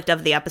conflict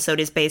of the episode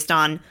is based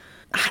on,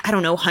 I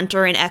don't know,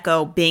 Hunter and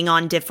Echo being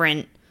on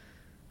different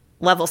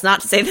levels.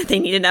 Not to say that they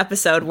need an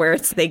episode where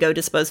they go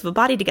dispose of a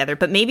body together,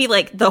 but maybe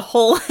like the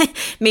whole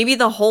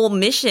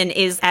mission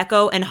is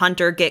Echo and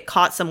Hunter get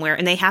caught somewhere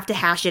and they have to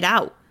hash it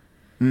out.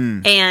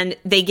 And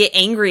they get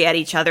angry at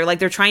each other. Like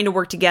they're trying to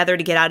work together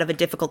to get out of a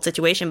difficult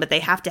situation, but they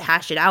have to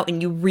hash it out. And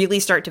you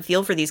really start to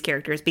feel for these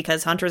characters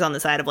because Hunter's on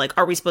the side of like,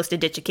 are we supposed to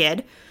ditch a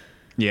kid?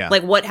 Yeah.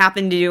 Like what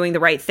happened to doing the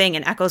right thing?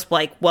 And Echo's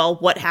like, well,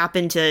 what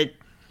happened to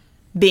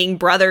being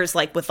brothers,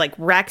 like with like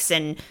Rex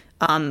and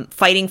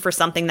fighting for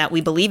something that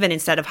we believe in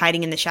instead of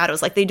hiding in the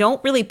shadows? Like they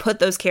don't really put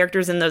those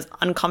characters in those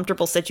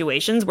uncomfortable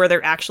situations where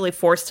they're actually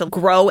forced to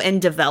grow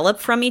and develop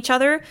from each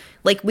other.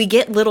 Like we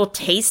get little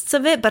tastes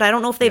of it, but I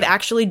don't know if they've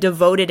actually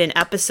devoted an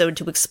episode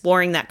to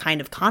exploring that kind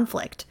of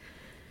conflict.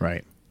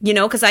 Right. You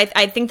know, because I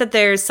think that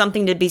there's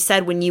something to be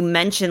said when you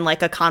mention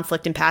like a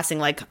conflict in passing,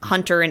 like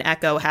Hunter and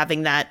Echo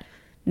having that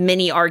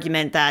mini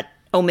argument that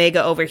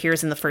Omega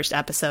overhears in the first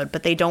episode,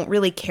 but they don't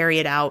really carry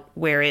it out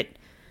where it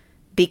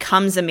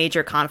becomes a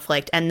major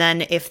conflict. And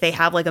then if they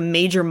have like a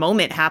major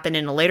moment happen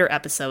in a later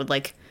episode,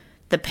 like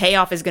the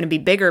payoff is going to be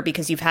bigger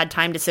because you've had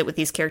time to sit with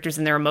these characters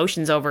and their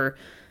emotions over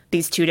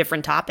these two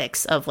different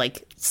topics of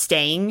like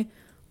staying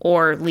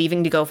or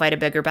leaving to go fight a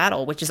bigger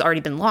battle, which has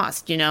already been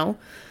lost, you know?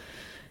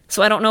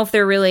 So I don't know if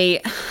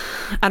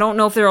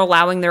they're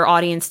allowing their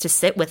audience to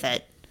sit with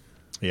it.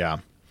 Yeah.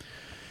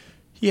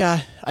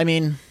 Yeah. I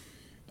mean,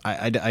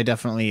 I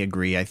definitely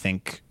agree. I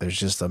think there's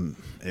just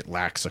it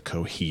lacks a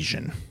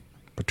cohesion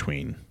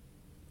between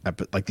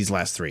like these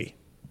last three.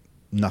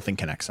 Nothing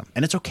connects them.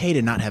 And it's okay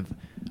to not have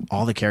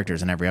all the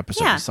characters in every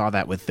episode. Yeah. We saw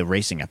that with the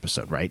racing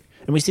episode, right?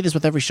 And we see this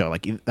with every show.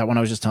 Like that one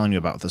I was just telling you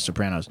about with The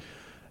Sopranos.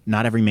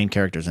 Not every main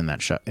character's in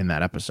that show, in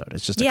that episode.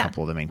 It's just a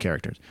couple of the main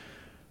characters.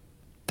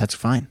 That's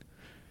fine.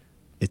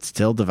 It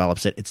still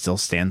develops it. It still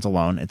stands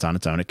alone. It's on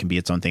its own. It can be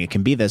its own thing. It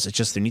can be this. It's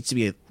just there needs to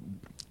be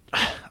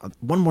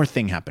one more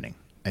thing happening.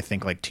 I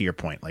think, like, to your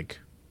point, like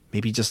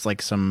maybe just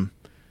like some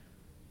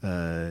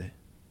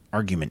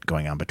argument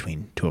going on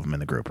between two of them in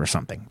the group or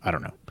something. I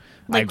don't know.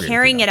 Like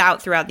carrying it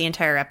out throughout the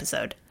entire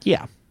episode.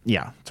 Yeah,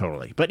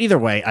 totally. But either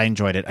way, I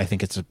enjoyed it. I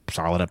think it's a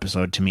solid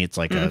episode. To me, it's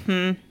like a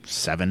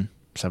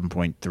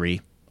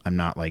 7.3. I'm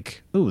not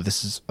like, ooh,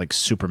 this is like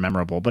super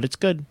memorable, but it's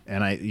good.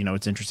 And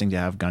it's interesting to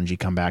have Gunji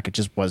come back. It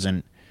just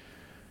wasn't.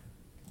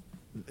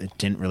 It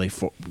didn't really.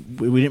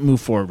 We didn't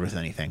move forward with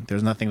anything.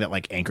 There's nothing that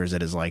like anchors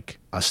it as like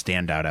a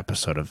standout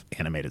episode of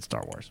animated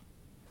Star Wars.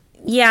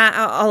 Yeah,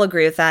 I'll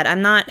agree with that. I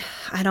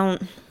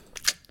don't.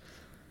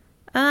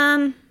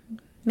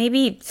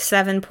 Maybe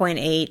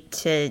 7.8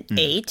 to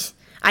 8.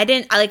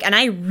 And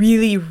I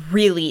really,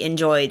 really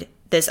enjoyed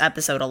this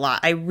episode a lot.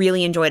 I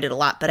really enjoyed it a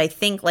lot. But I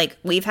think like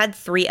we've had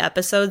 3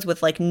 episodes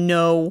with like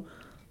no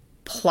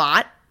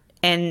plot,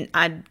 and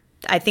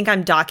I think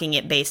I'm docking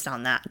it based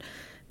on that.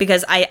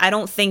 Because I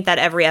don't think that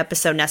every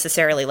episode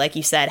necessarily, like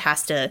you said,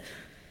 has to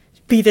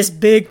be this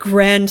big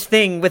grand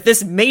thing with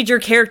this major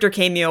character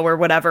cameo or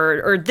whatever,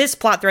 or this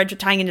plot thread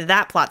tying into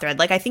that plot thread.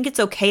 Like, I think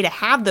it's okay to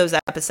have those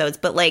episodes,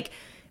 but like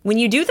when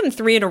you do them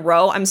 3 in a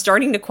row, I'm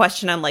starting to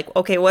question. I'm like,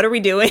 okay, what are we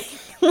doing?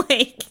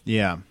 Like,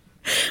 yeah,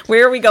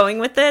 where are we going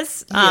with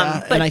this?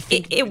 Yeah, but and I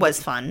think it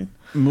was fun.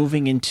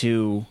 Moving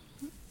into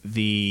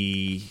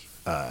the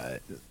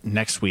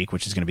next week,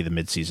 which is going to be the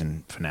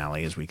mid-season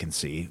finale, as we can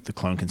see, The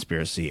Clone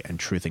Conspiracy and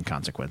Truth and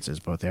Consequences,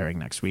 both airing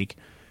next week.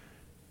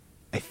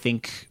 I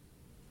think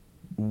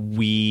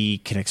we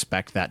can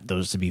expect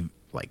those to be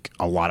like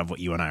a lot of what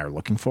you and I are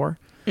looking for.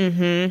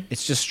 Mm-hmm.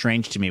 It's just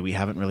strange to me. We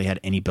haven't really had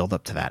any build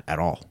up to that at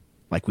all.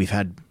 Like we've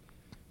had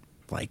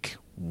like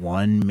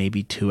 1,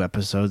 maybe 2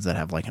 episodes that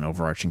have like an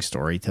overarching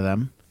story to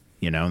them,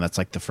 and that's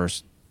like the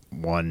first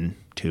 1,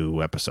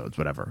 2 episodes,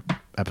 whatever,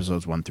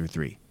 episodes 1 through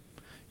 3,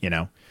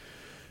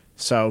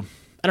 So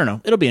I don't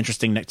know. It'll be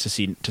interesting to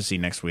see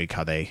next week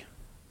how they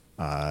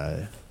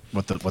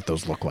what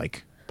those look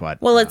like.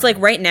 But well, it's like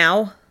right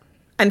now,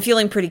 I'm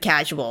feeling pretty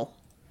casual.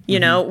 You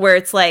know, where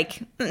it's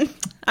like,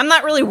 I'm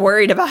not really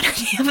worried about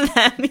any of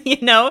them, you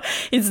know?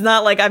 It's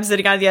not like I'm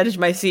sitting on the edge of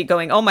my seat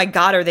going, oh my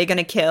God, are they going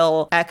to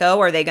kill Echo?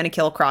 Are they going to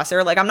kill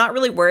Crosshair? Like, I'm not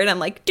really worried. I'm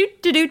like,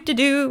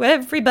 do,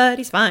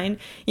 everybody's fine,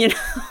 you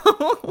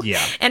know?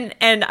 Yeah.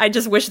 And I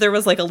just wish there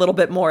was like a little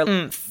bit more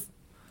oomph.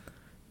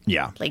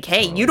 Yeah. Like,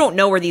 hey, you don't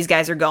know where these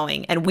guys are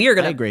going, and we are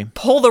going agree. to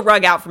pull the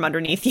rug out from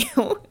underneath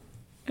you.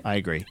 I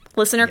agree.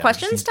 Listener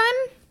questions time?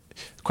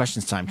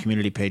 Questions time,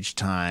 community page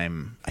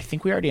time. I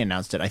think we already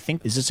announced it.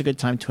 Is this a good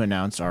time to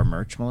announce our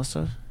merch,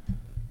 Melissa?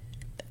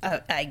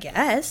 I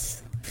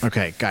guess.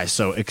 Okay, guys,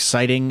 so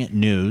exciting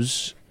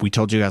news. We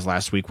told you guys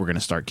last week we're going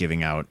to start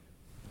giving out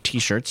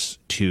T-shirts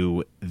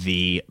to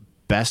the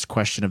best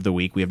question of the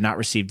week. We have not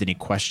received any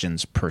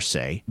questions per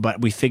se,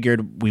 but we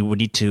figured we would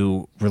need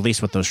to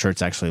release what those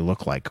shirts actually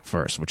look like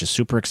first, which is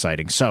super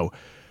exciting. So,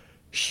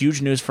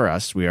 huge news for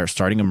us. We are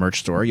starting a merch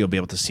store. You'll be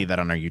able to see that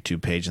on our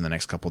YouTube page in the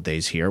next couple of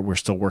days here. We're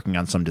still working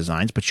on some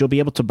designs, but you'll be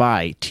able to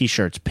buy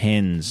T-shirts,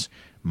 pins,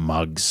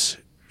 mugs,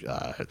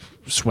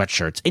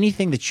 sweatshirts,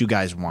 anything that you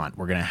guys want.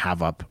 We're going to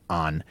have up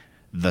on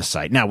the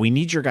site. Now, we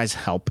need your guys'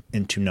 help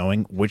into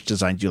knowing which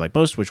designs you like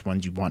most, which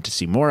ones you want to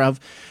see more of.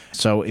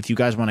 So if you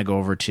guys want to go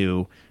over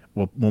to,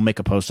 we'll make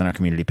a post on our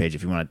community page.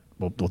 If you want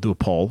to, we'll do a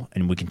poll,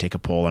 and we can take a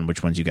poll on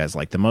which ones you guys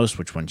like the most,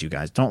 which ones you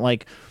guys don't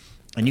like.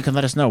 And you can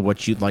let us know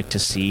what you'd like to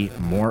see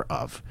more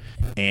of.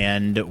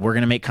 And we're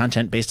going to make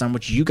content based on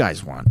what you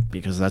guys want,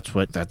 because that's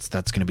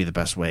going to be the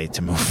best way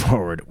to move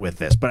forward with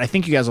this. But I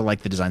think you guys will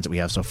like the designs that we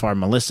have so far.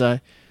 Melissa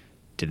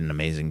did an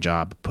amazing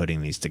job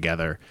putting these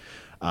together.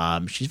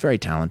 She's very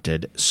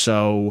talented.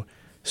 So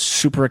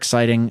super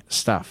exciting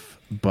stuff.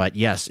 But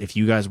yes, if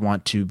you guys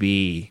want to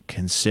be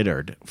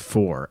considered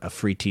for a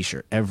free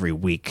T-shirt every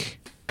week,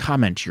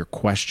 comment your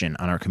question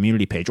on our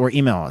community page or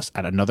email us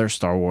at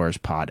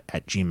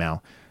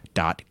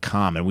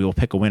anotherstarwarspod@gmail.com. And we will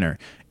pick a winner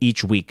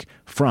each week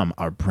from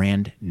our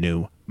brand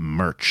new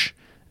merch,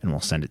 and we'll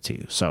send it to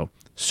you. So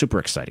super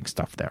exciting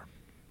stuff there.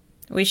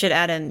 We should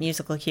add a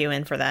musical cue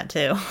in for that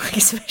too,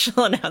 like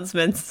special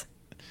announcements.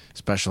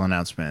 Special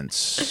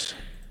announcements.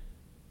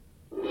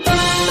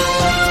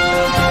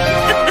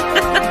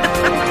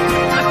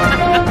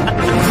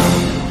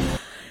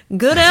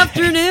 Good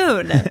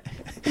afternoon.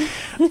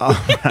 All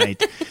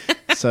right.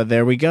 So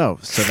there we go.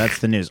 So that's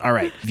the news. All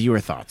right. Viewer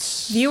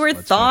thoughts. Let's go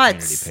to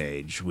community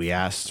page. We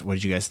asked, what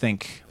did you guys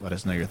think? Let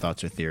us know your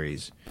thoughts or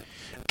theories.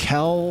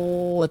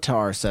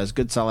 Kelatar says,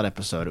 good solid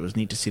episode. It was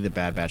neat to see the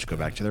Bad Batch go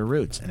back to their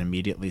roots and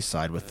immediately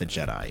side with the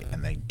Jedi,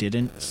 and they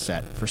didn't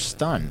set for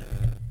stun.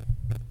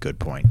 Good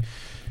point.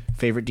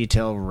 Favorite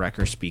detail,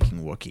 Wrecker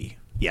speaking Wookiee.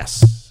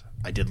 Yes,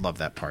 I did love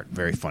that part.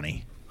 Very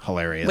funny.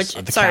 Hilarious.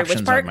 The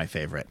captions which part? are my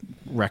favorite.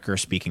 Wrecker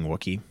speaking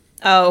Wookiee.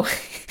 Oh,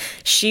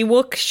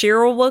 She-Wook,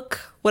 Shira-Wook.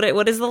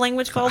 What is the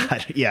language called?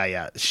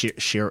 Yeah.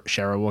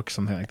 Shara-Wook,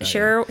 something like that.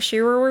 Shira.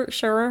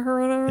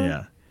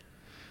 Yeah.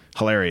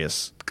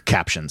 Hilarious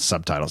captions,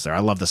 subtitles there. I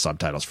love the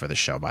subtitles for the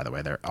show, by the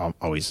way. They're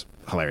always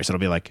hilarious. It'll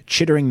be like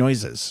chittering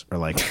noises or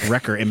like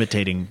Wrecker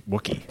imitating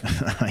Wookiee,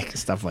 like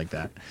stuff like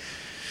that.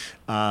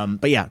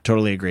 But yeah,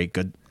 totally agree.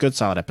 Good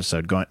solid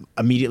episode. Going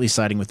immediately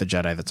siding with the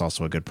Jedi. That's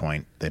also a good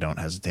point. They don't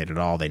hesitate at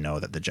all. They know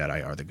that the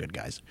Jedi are the good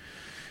guys.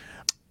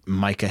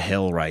 Micah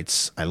Hill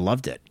writes, I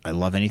loved it. I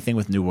love anything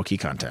with new Wookiee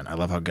content. I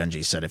love how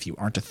Gunji said, if you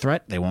aren't a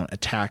threat, they won't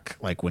attack,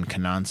 like when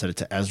Kanan said it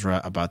to Ezra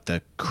about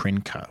the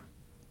Krinka.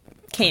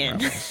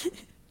 Kanan.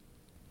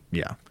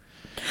 Yeah.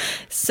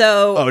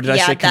 So, oh, did I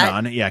say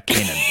Kanan? Yeah,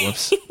 Kanan.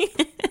 Whoops.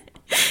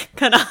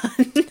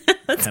 Kanan.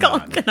 Let's call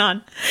him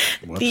Kanan.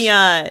 Whoops.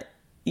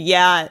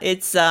 Yeah,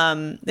 it's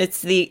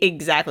the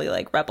exactly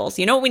like Rebels.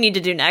 You know what we need to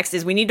do next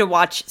is we need to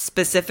watch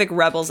specific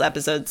Rebels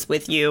episodes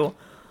with you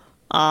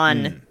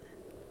on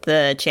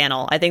the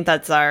channel. I think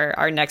that's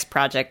our next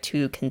project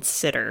to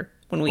consider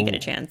when we get a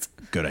chance.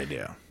 Good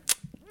idea.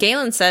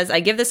 Galen says,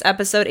 I give this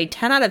episode a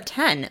 10 out of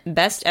 10.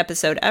 Best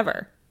episode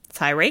ever. It's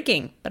high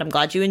ranking, but I'm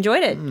glad you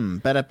enjoyed it.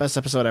 Best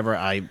episode ever.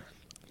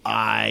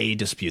 I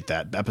dispute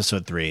that.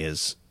 Episode 3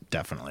 is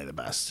definitely the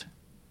best.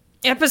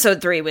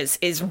 Episode 3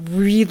 is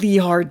really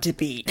hard to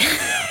beat.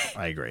 Yeah,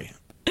 I agree.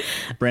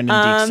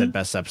 Brandon Deek said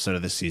best episode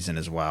of the season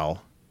as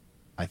well.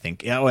 I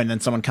think. Yeah, and then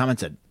someone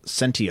commented,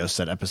 Sentio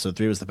said episode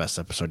 3 was the best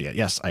episode yet.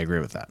 Yes, I agree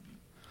with that.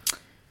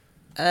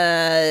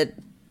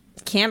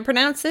 Can't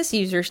pronounce this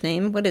user's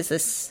name. What is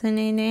this?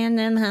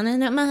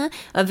 A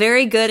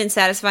very good and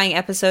satisfying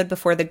episode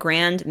before the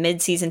grand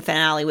mid-season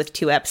finale with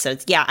 2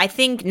 episodes. Yeah, I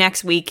think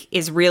next week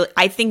is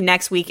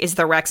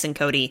the Rex and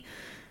Cody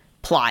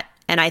plot.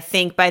 And I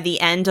think by the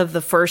end of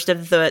the first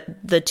of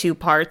the 2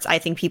 parts, I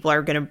think people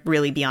are going to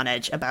really be on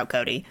edge about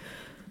Cody.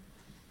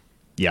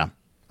 Yeah,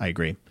 I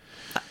agree.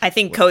 I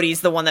think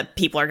Cody's the one that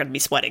people are going to be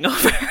sweating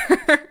over.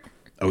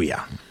 Oh,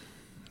 yeah.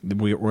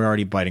 We're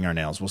already biting our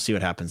nails. We'll see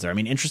what happens there. I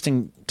mean,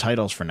 interesting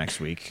titles for next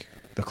week.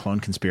 The Clone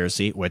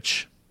Conspiracy,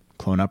 which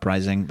Clone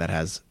Uprising, that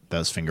has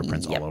those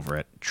fingerprints all over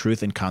it.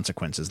 Truth and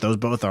Consequences. Those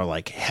both are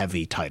like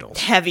heavy titles.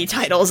 Heavy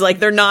titles. Like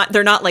they're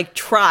not like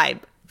tribe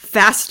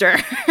faster.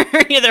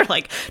 They're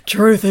like,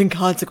 truth and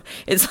consequence.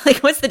 It's like,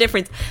 what's the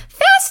difference?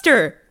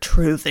 Faster,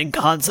 truth and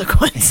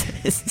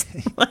consequences.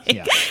 Like,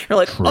 Yeah. You're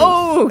like, Truth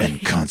oh,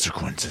 and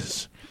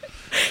consequences.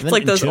 it's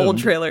like those old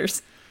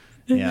trailers.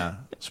 Yeah.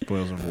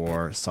 Spoils of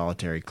War,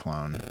 Solitary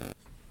Clone.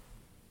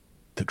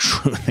 The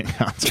Truth and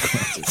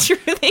Consequences.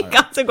 Truth and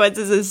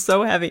consequences is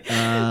so heavy.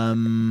 I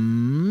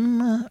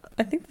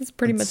think that's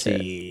pretty Let's much it.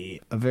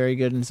 see. A very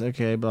good,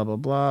 okay, blah, blah,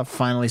 blah.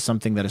 Finally,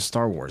 something that is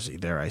Star Warsy.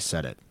 There, I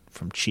said it.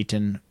 From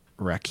Chetan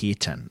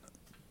Rakitan.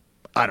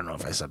 I don't know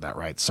if I said that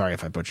right. Sorry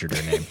if I butchered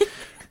your name.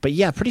 But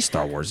yeah, pretty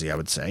Star Warsy, I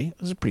would say.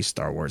 It was a pretty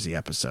Star Warsy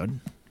episode.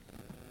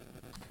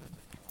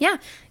 Yeah,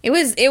 it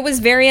was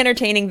very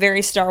entertaining,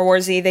 very Star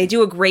Warsy. They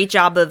do a great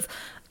job of,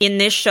 in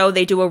this show,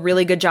 they do a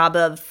really good job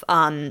of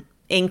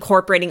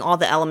incorporating all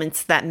the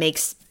elements that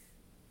makes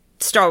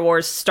Star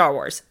Wars Star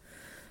Wars.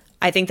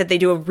 I think that they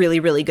do a really,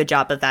 really good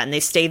job of that, and they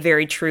stay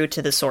very true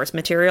to the source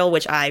material,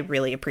 which I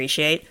really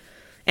appreciate.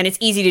 And it's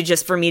easy to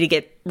just, for me to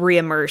get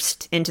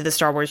re-immersed into the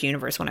Star Wars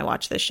universe when I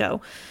watch this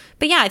show.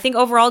 But yeah, I think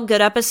overall,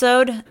 good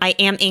episode. I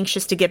am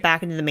anxious to get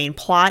back into the main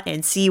plot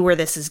and see where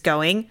this is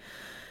going.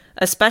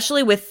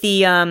 Especially with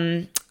the,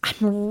 I'm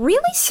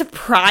really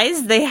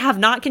surprised they have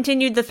not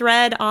continued the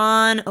thread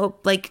on,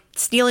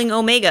 stealing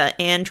Omega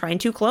and trying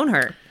to clone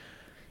her.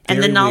 And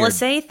Very the Nala weird.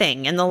 Se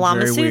thing and the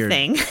Lama Very Su weird.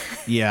 thing.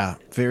 Yeah,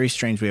 very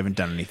strange we haven't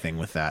done anything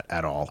with that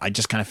at all. I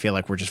just kind of feel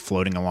like we're just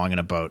floating along in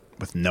a boat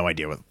with no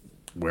idea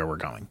where we're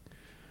going.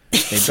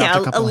 They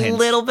dropped a couple hints,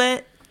 little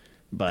bit.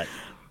 but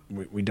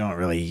we don't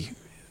really...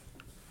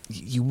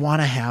 You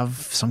want to have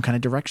some kind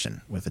of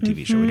direction with a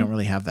TV show. We don't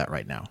really have that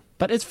right now.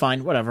 But it's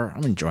fine. Whatever.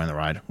 I'm enjoying the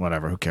ride.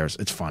 Whatever. Who cares?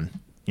 It's fun.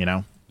 You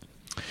know?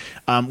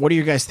 What are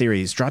your guys'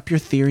 theories? Drop your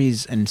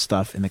theories and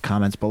stuff in the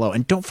comments below.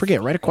 And don't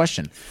forget, write a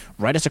question.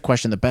 Write us a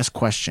question. The best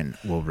question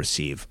will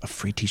receive a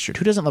free t-shirt.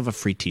 Who doesn't love a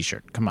free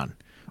t-shirt? Come on.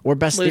 Or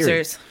best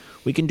Losers. theory.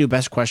 We can do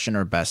best question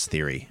or best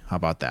theory. How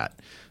about that?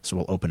 So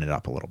we'll open it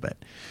up a little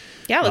bit.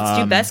 Yeah, let's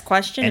do best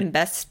question and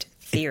best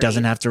theory. It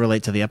doesn't have to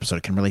relate to the episode.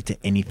 It can relate to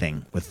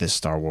anything with this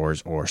Star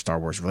Wars or Star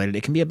Wars related.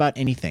 It can be about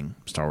anything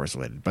Star Wars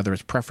related, whether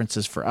it's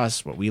preferences for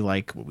us, what we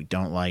like, what we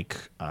don't like,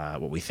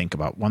 what we think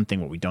about one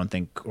thing, what we don't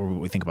think, or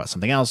what we think about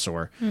something else,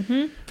 or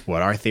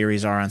what our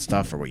theories are on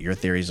stuff, or what your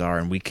theories are,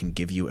 and we can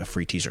give you a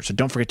free t-shirt. So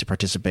don't forget to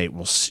participate.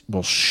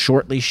 We'll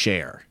shortly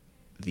share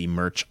the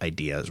merch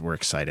ideas. We're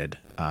excited.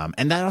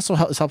 And that also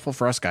is helpful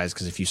for us, guys,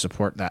 because if you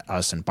support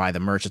us and buy the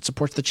merch, it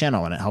supports the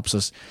channel, and it helps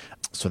us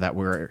so that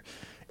we're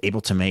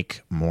able to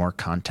make more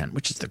content,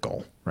 which is the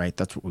goal, right?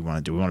 That's what we want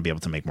to do. We want to be able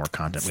to make more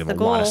content. We have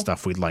a lot of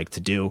stuff we'd like to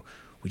do.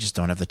 We just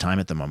don't have the time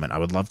at the moment. I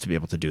would love to be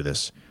able to do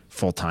this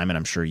full time, and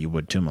I'm sure you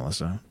would too,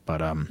 Melissa.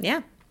 But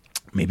yeah,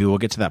 maybe we'll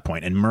get to that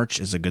point. And merch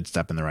is a good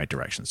step in the right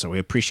direction. So we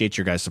appreciate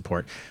your guys'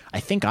 support.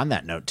 I think on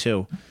that note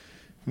too,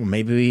 well,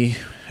 maybe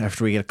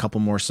after we get a couple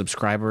more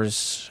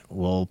subscribers,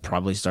 we'll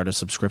probably start a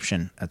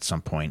subscription at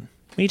some point.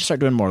 We need to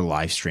start doing more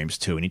live streams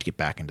too. We need to get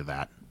back into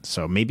that.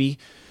 So maybe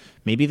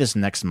this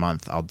next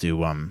month I'll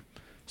do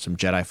some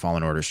Jedi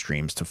Fallen Order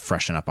streams to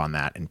freshen up on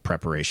that in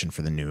preparation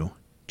for the new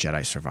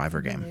Jedi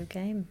Survivor game. New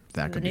game.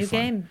 That could be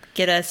fun.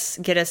 Get us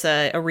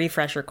a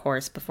refresher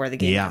course before the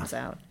game comes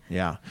out.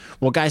 Yeah.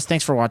 Well, guys,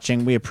 thanks for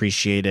watching. We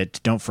appreciate it.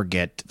 Don't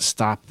forget,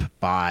 stop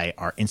by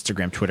our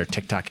Instagram, Twitter,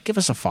 TikTok. Give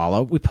us a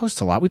follow. We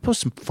post a lot. We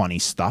post some funny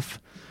stuff.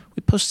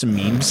 We post some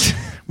memes.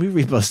 We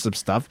repost some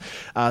stuff.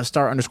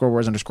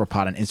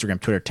 Star_Wars_pod on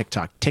Instagram, Twitter,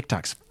 TikTok.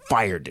 TikTok's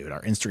fire, dude.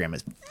 Our Instagram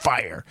is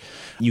fire.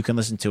 You can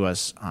listen to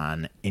us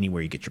on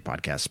anywhere you get your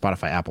podcasts.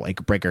 Spotify, Apple,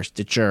 Anchor Breaker,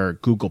 Stitcher,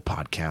 Google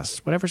Podcasts,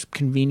 whatever's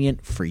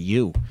convenient for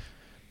you.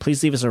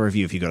 Please leave us a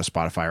review if you go to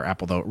Spotify or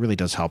Apple, though. It really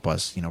does help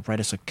us. Write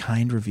us a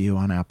kind review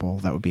on Apple.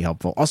 That would be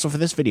helpful. Also, for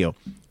this video,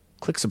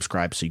 click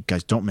subscribe so you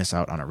guys don't miss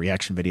out on our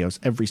reaction videos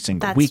every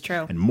single week.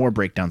 True. And more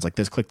breakdowns like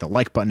this. Click the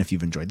like button if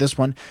you've enjoyed this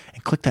one,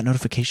 and click that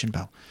notification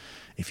bell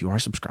if you are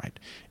subscribed.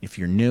 If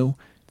you're new,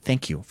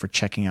 thank you for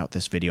checking out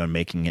this video and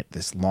making it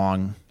this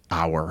long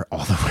hour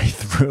all the way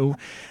through.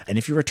 And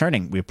if you're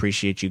returning, we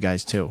appreciate you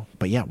guys too.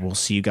 But yeah, we'll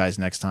see you guys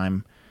next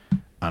time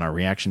on our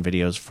reaction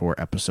videos for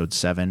episode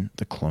 7,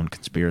 The Clone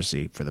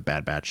Conspiracy, for the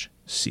Bad Batch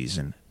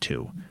season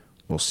 2.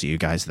 We'll see you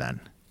guys then.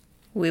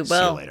 We will. See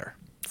you later.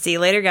 See you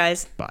later,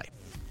 guys. Bye.